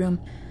their bedroom,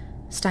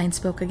 Stein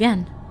spoke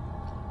again.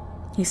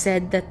 He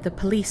said that the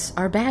police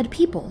are bad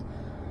people,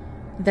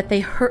 that they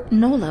hurt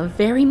Nola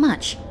very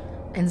much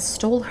and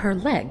stole her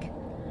leg.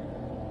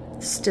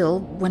 Still,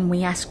 when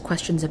we asked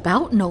questions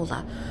about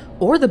Nola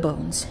or the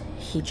bones,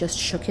 he just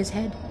shook his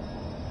head.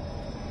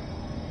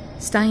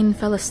 Stein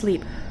fell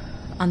asleep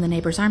on the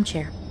neighbor's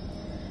armchair.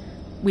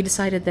 We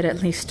decided that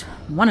at least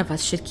one of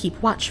us should keep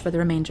watch for the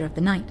remainder of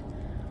the night.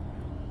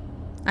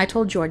 I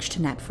told George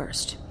to nap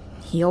first.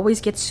 He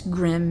always gets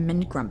grim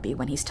and grumpy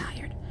when he's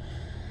tired.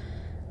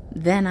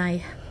 Then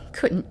I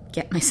couldn't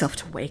get myself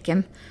to wake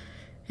him,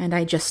 and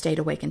I just stayed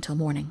awake until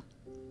morning.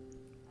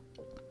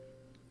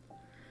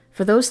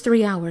 For those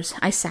 3 hours,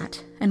 I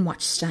sat and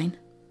watched Stein.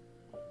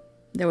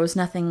 There was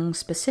nothing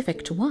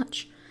specific to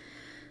watch,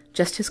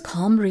 just his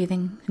calm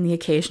breathing and the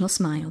occasional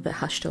smile that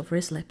hushed over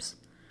his lips,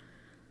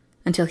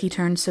 until he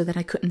turned so that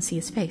I couldn't see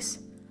his face.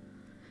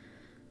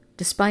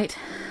 Despite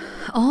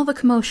all the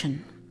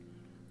commotion,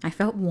 I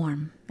felt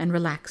warm and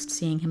relaxed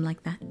seeing him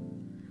like that.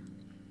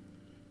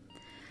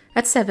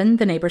 At 7,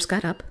 the neighbors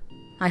got up.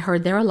 I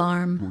heard their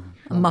alarm,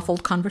 a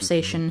muffled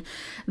conversation,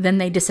 then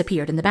they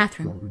disappeared in the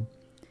bathroom.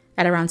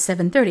 At around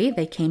 7:30,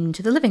 they came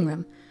into the living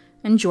room,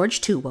 and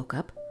George too woke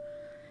up.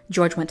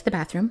 George went to the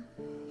bathroom.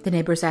 The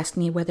neighbors asked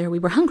me whether we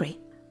were hungry.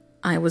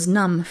 I was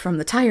numb from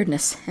the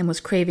tiredness and was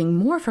craving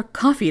more for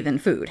coffee than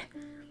food.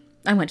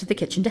 I went to the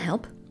kitchen to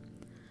help.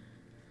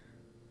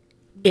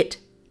 It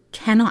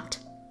cannot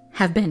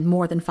have been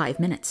more than 5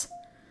 minutes.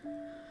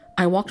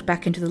 I walked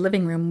back into the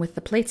living room with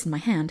the plates in my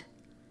hand.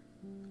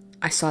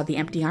 I saw the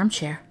empty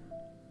armchair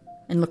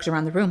and looked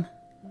around the room.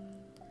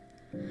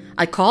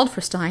 I called for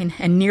Stein,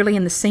 and nearly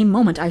in the same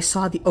moment I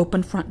saw the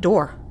open front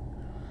door.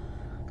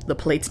 The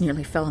plates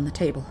nearly fell on the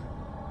table.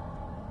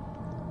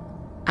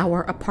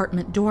 Our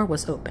apartment door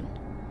was open.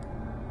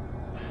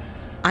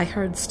 I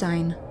heard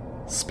Stein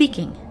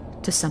speaking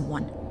to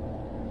someone.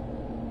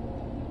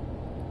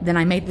 Then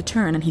I made the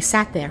turn, and he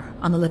sat there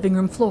on the living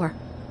room floor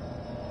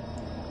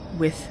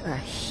with a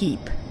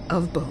heap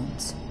of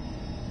bones.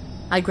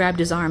 I grabbed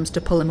his arms to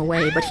pull him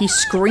away, but he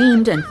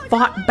screamed and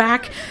fought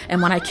back,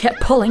 and when I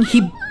kept pulling,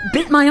 he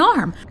bit my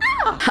arm.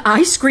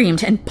 I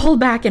screamed and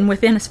pulled back, and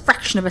within a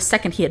fraction of a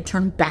second, he had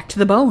turned back to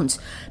the bones,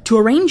 to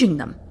arranging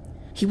them.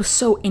 He was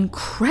so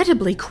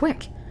incredibly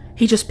quick.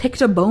 He just picked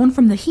a bone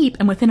from the heap,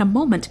 and within a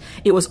moment,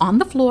 it was on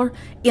the floor,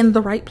 in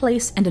the right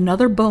place, and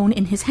another bone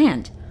in his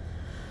hand.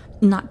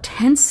 Not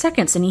 10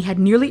 seconds, and he had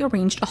nearly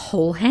arranged a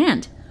whole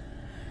hand.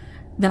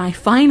 Then I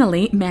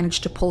finally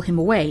managed to pull him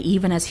away,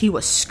 even as he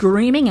was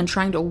screaming and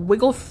trying to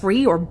wiggle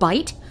free or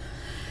bite.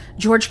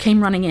 George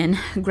came running in,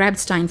 grabbed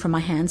Stein from my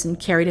hands, and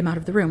carried him out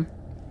of the room.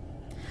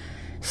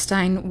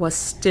 Stein was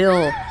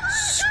still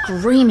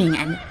screaming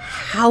and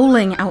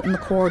howling out in the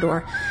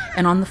corridor,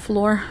 and on the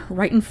floor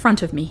right in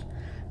front of me,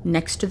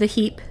 next to the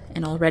heap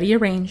and already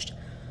arranged,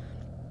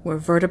 were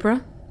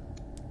vertebra,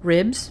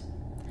 ribs,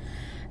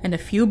 and a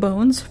few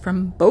bones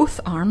from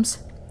both arms,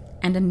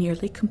 and a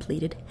nearly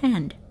completed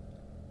hand.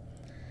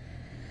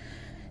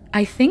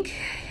 I think,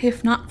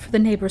 if not for the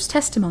neighbor's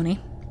testimony,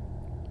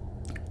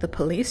 the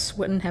police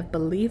wouldn't have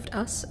believed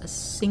us a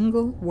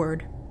single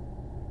word.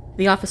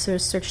 The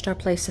officers searched our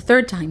place a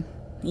third time,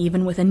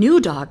 even with a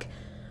new dog,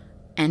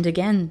 and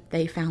again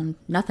they found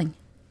nothing.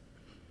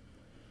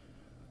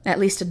 At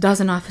least a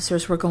dozen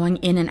officers were going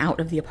in and out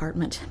of the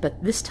apartment,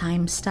 but this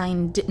time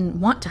Stein didn't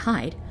want to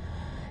hide.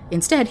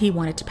 Instead, he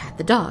wanted to pat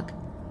the dog.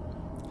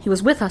 He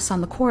was with us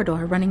on the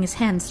corridor, running his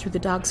hands through the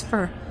dog's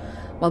fur,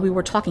 while we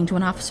were talking to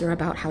an officer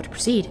about how to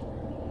proceed.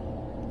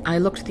 I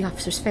looked at the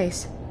officer's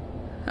face.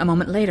 A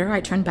moment later, I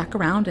turned back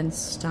around, and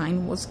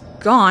Stein was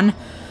gone.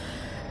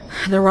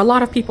 There were a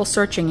lot of people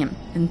searching him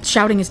and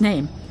shouting his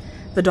name.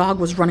 The dog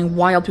was running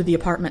wild through the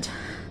apartment.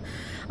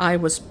 I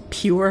was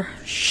pure,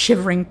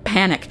 shivering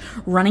panic,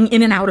 running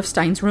in and out of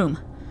Stein's room.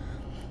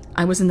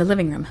 I was in the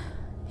living room.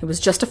 It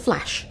was just a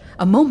flash,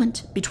 a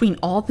moment between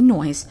all the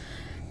noise,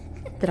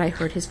 that I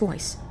heard his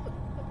voice.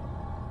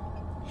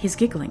 His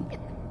giggling.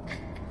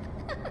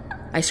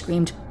 I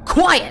screamed,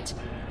 "Quiet!"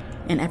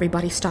 and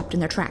everybody stopped in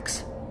their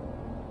tracks.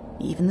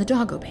 Even the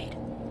dog obeyed.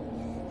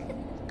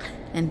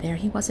 And there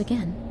he was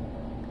again,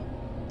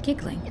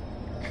 giggling.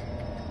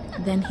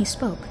 Then he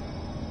spoke.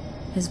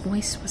 His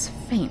voice was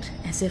faint,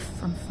 as if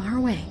from far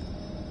away.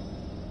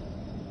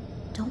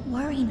 Don't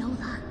worry,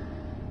 Nola.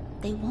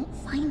 They won't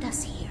find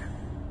us here.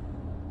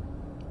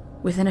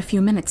 Within a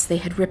few minutes, they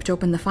had ripped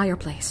open the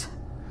fireplace,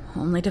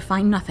 only to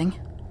find nothing.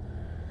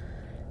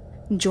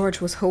 George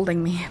was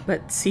holding me,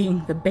 but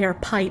seeing the bare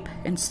pipe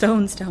and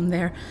stones down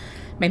there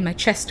made my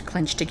chest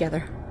clench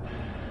together.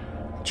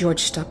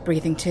 George stopped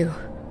breathing, too.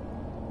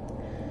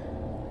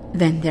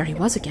 Then there he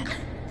was again,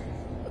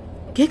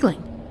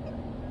 giggling,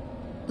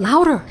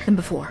 louder than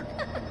before.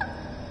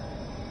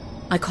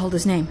 I called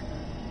his name.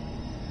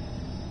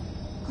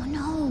 Oh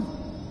no,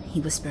 He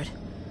whispered.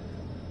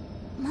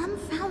 Mom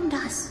found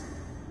us.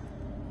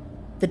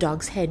 The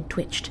dog's head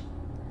twitched.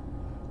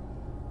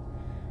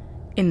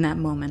 In that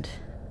moment,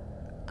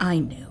 I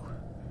knew.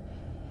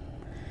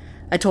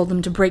 I told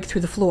them to break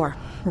through the floor,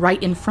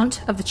 right in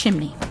front of the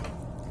chimney.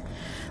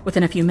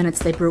 Within a few minutes,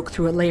 they broke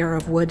through a layer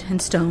of wood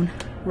and stone,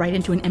 right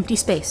into an empty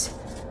space,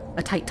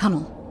 a tight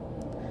tunnel.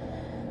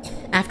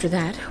 After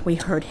that, we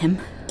heard him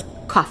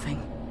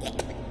coughing.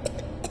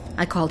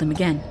 I called him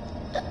again.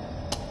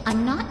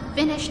 I'm not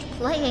finished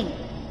playing,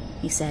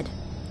 He said.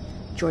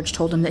 George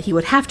told him that he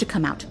would have to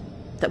come out,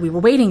 that we were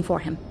waiting for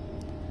him.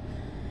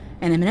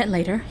 And a minute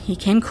later, he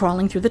came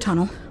crawling through the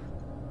tunnel.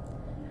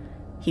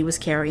 He was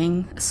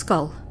carrying a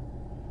skull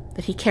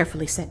that he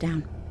carefully set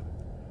down.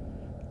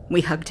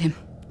 We hugged him.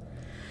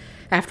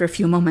 After a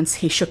few moments,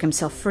 he shook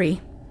himself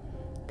free.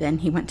 Then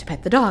he went to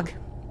pet the dog.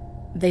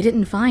 They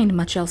didn't find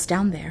much else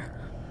down there.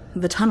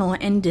 The tunnel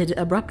ended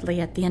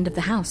abruptly at the end of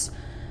the house,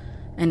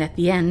 and at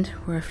the end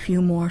were a few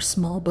more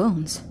small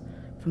bones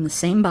from the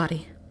same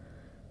body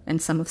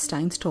and some of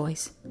Stein's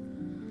toys.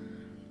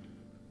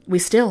 We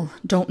still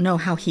don't know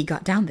how he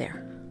got down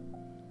there.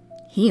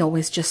 He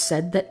always just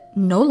said that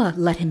Nola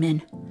let him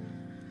in.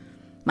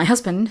 My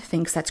husband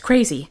thinks that's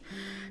crazy,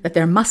 that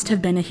there must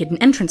have been a hidden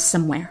entrance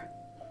somewhere.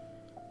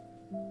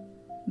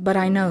 But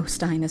I know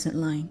Stein isn't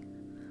lying.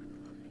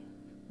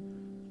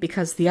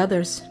 Because the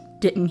others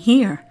didn't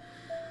hear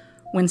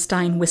when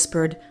Stein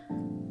whispered,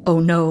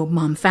 "Oh no,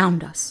 Mom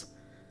found us."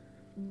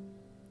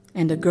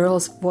 And a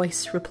girl's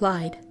voice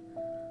replied,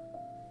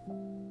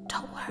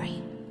 don't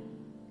worry.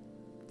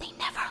 They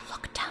never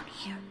look down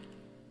here.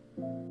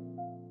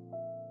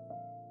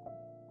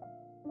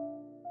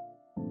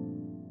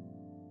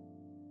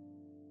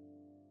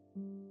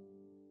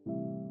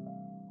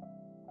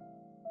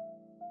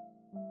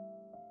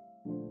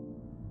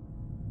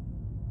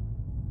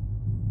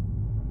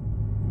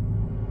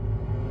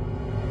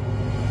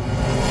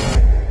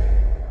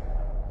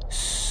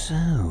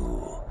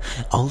 So,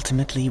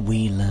 ultimately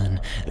we learn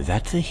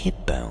that the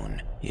hip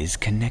bone is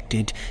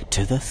connected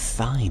to the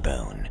thigh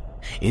bone,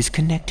 is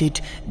connected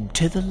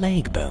to the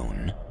leg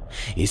bone,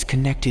 is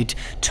connected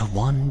to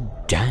one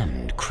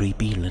damned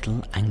creepy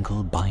little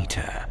ankle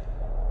biter.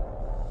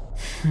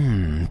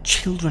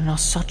 Children are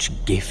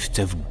such gifts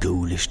of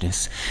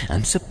ghoulishness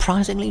and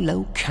surprisingly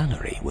low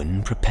calorie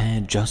when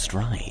prepared just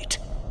right.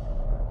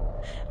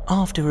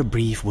 After a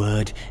brief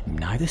word,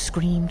 neither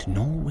screamed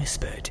nor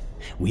whispered,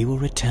 we will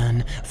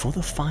return for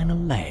the final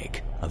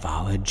leg of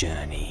our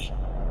journey.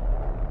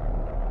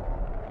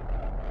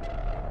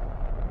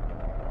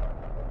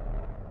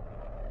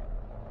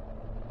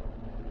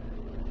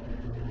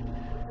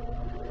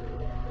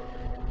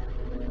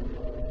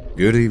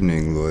 Good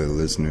evening, loyal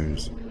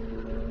listeners.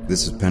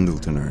 This is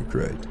Pendleton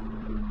Arkwright.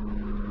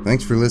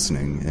 Thanks for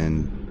listening,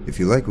 and if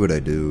you like what I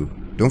do,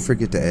 don't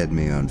forget to add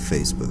me on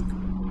Facebook.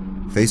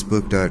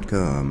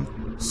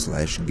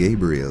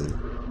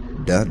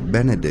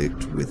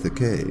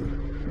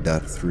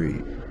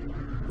 Facebook.com/Gabriel.Benedict3.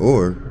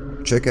 Or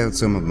check out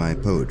some of my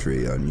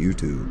poetry on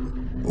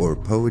YouTube or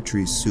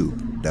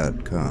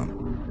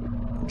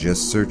poetrysoup.com.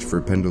 Just search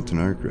for Pendleton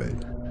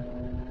Arkwright.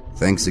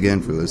 Thanks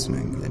again for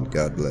listening, and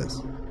God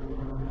bless.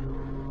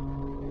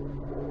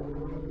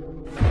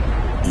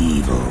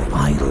 Evil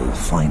Idol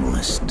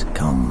finalist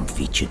come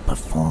featured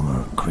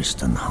performer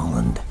Kristen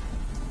Holland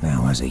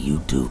now has a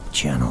YouTube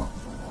channel,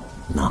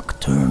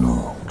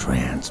 Nocturnal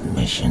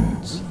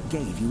Transmissions.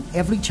 Gave you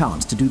every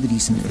chance to do the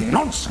decent thing.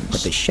 Nonsense! But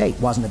the shape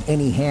wasn't of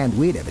any hand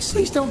we'd ever seen.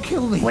 Please don't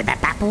kill me. With the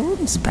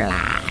baboon's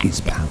blood. His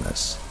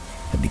palace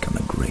had become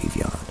a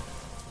graveyard.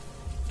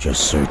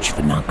 Just search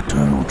for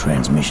Nocturnal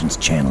Transmissions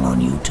channel on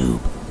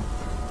YouTube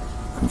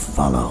and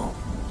follow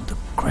the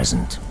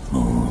crescent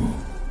moon.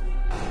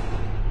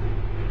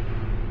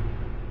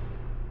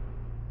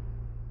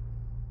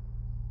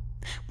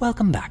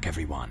 Welcome back,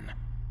 everyone.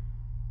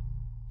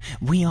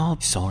 We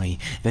are sorry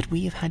that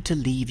we have had to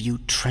leave you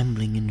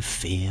trembling in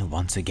fear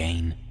once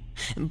again,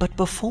 But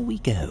before we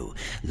go,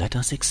 let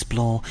us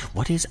explore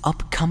what is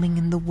upcoming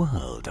in the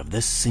world of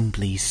the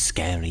Simply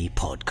Scary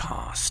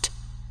podcast.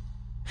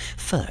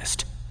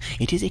 First,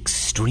 it is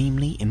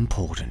extremely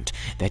important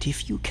that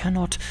if you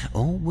cannot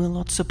or will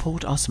not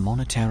support us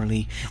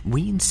monetarily,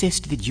 we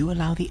insist that you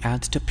allow the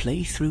ads to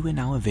play through in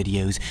our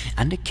videos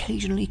and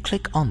occasionally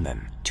click on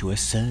them to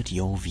assert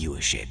your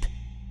viewership.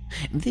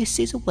 This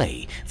is a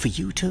way for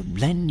you to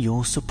lend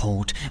your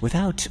support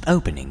without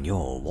opening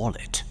your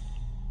wallet.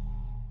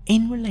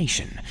 In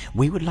relation,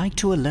 we would like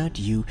to alert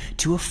you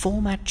to a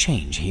format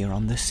change here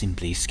on the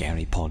Simply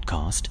Scary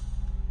podcast.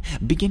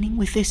 Beginning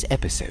with this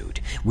episode,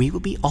 we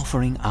will be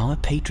offering our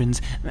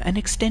patrons an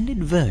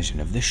extended version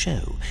of the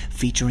show,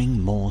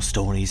 featuring more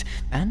stories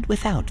and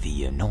without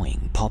the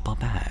annoying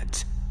pop-up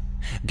ads.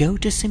 Go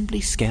to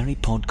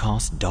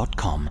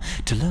simplyscarypodcast.com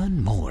to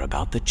learn more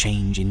about the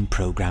change in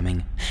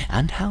programming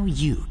and how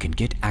you can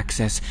get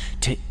access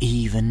to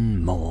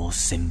even more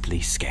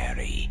Simply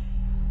Scary.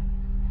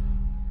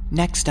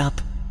 Next up,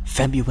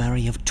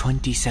 February of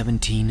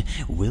 2017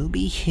 will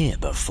be here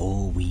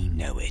before we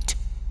know it.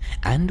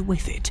 And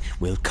with it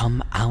will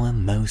come our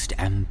most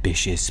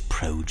ambitious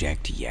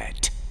project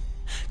yet,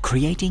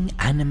 creating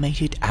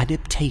animated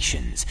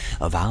adaptations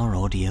of our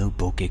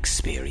audiobook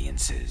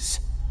experiences.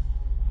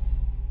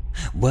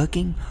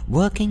 Working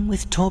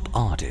with top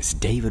artist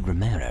David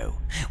Romero,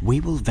 we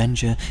will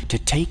venture to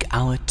take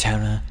our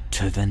terror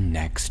to the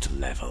next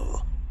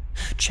level.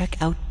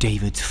 Check out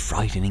David's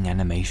frightening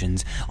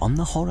animations on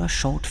the Horror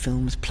Short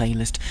Films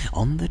playlist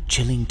on the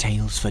Chilling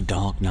Tales for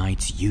Dark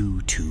Nights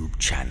YouTube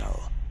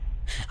channel.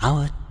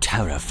 Our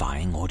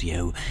terrifying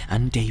audio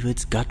and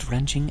David's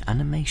gut-wrenching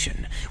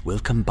animation will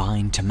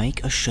combine to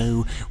make a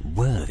show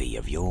worthy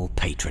of your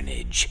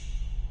patronage.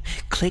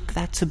 Click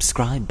that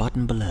subscribe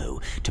button below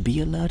to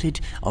be alerted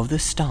of the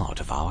start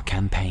of our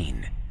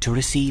campaign, to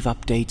receive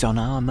updates on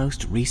our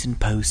most recent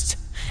posts,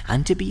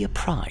 and to be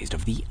apprised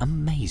of the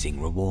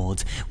amazing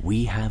rewards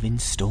we have in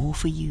store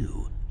for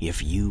you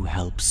if you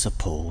help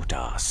support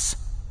us.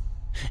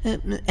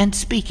 And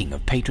speaking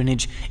of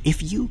patronage,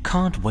 if you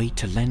can't wait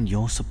to lend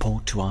your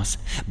support to us,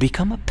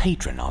 become a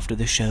patron after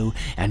the show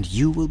and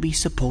you will be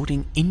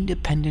supporting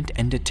independent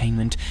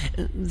entertainment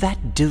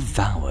that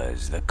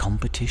devours the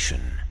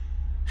competition.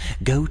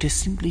 Go to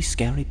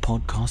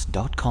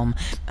simplyscarypodcast.com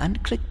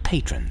and click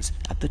Patrons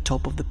at the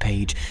top of the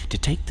page to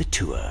take the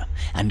tour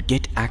and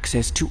get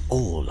access to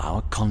all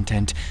our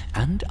content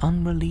and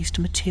unreleased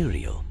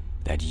material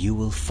that you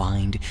will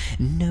find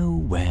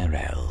nowhere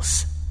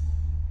else.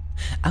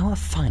 Our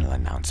final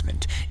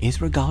announcement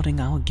is regarding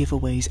our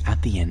giveaways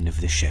at the end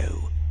of the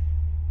show.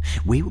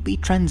 We will be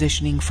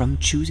transitioning from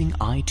choosing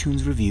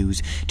iTunes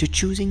reviews to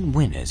choosing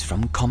winners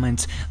from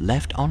comments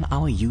left on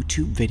our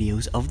YouTube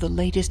videos of the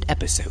latest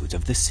episodes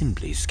of the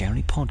Simply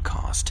Scary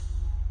podcast.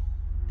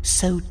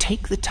 So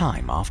take the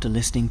time after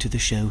listening to the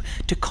show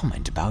to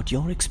comment about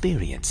your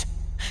experience.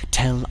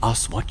 Tell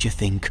us what you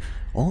think,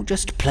 or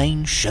just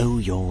plain show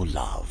your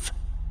love.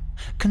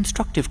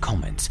 Constructive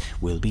comments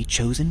will be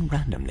chosen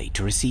randomly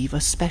to receive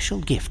a special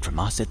gift from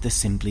us at the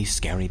Simply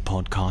Scary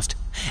podcast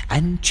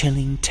and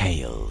Chilling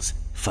Tales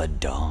for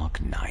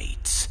Dark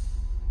Nights.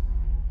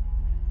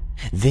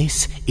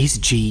 This is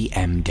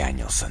G.M.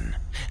 Danielson,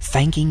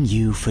 thanking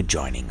you for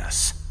joining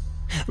us.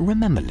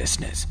 Remember,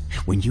 listeners,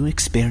 when you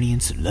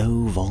experience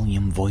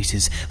low-volume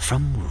voices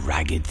from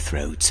ragged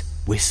throats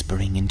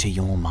whispering into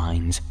your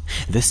minds,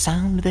 the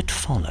sound that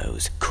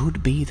follows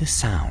could be the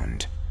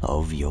sound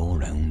of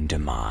your own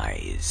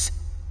demise.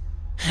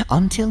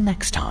 Until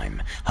next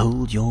time,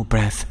 hold your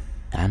breath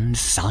and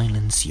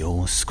silence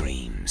your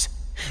screams,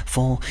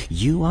 for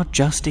you are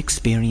just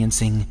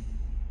experiencing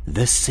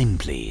the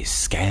Simply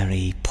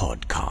Scary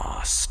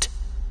podcast.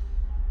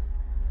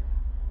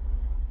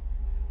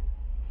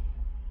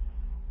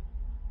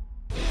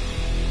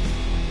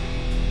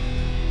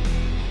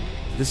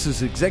 This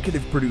is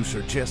executive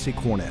producer Jesse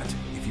Cornett.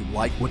 If you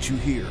like what you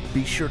hear,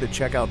 be sure to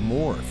check out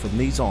more from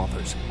these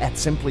authors at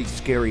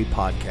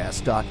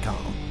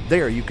simplyscarypodcast.com.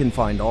 There you can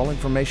find all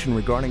information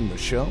regarding the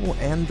show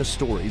and the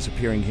stories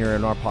appearing here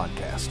in our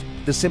podcast.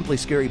 The Simply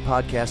Scary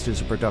podcast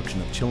is a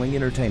production of Chilling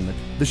Entertainment.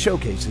 The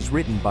Showcase is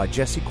written by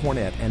Jesse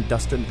Cornett and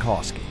Dustin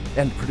Kosky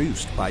and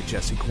produced by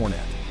Jesse Cornett.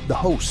 The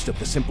host of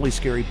the Simply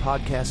Scary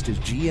podcast is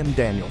G.M.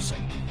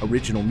 Danielson.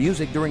 Original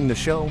music during the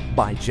show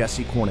by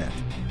Jesse Cornett.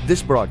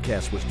 This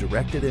broadcast was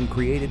directed and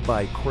created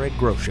by Craig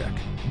Groshek.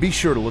 Be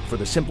sure to look for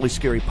the Simply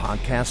Scary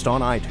podcast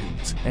on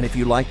iTunes. And if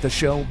you like the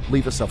show,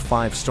 leave us a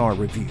 5-star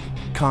review.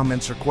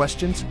 Comments or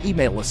questions?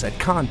 Email us at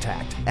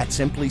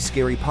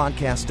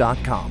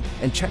contact@simplyscarypodcast.com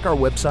and check our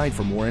website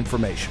for more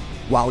information.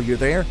 While you're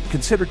there,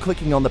 consider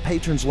clicking on the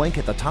patrons link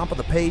at the top of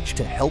the page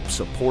to help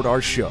support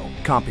our show.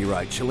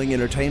 Copyright Chilling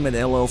Entertainment,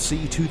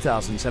 LLC,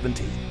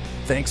 2017.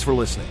 Thanks for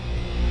listening.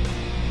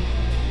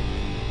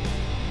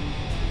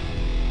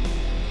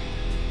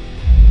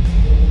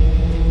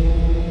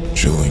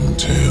 Chilling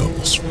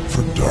Tales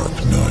for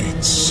Dark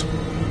Nights.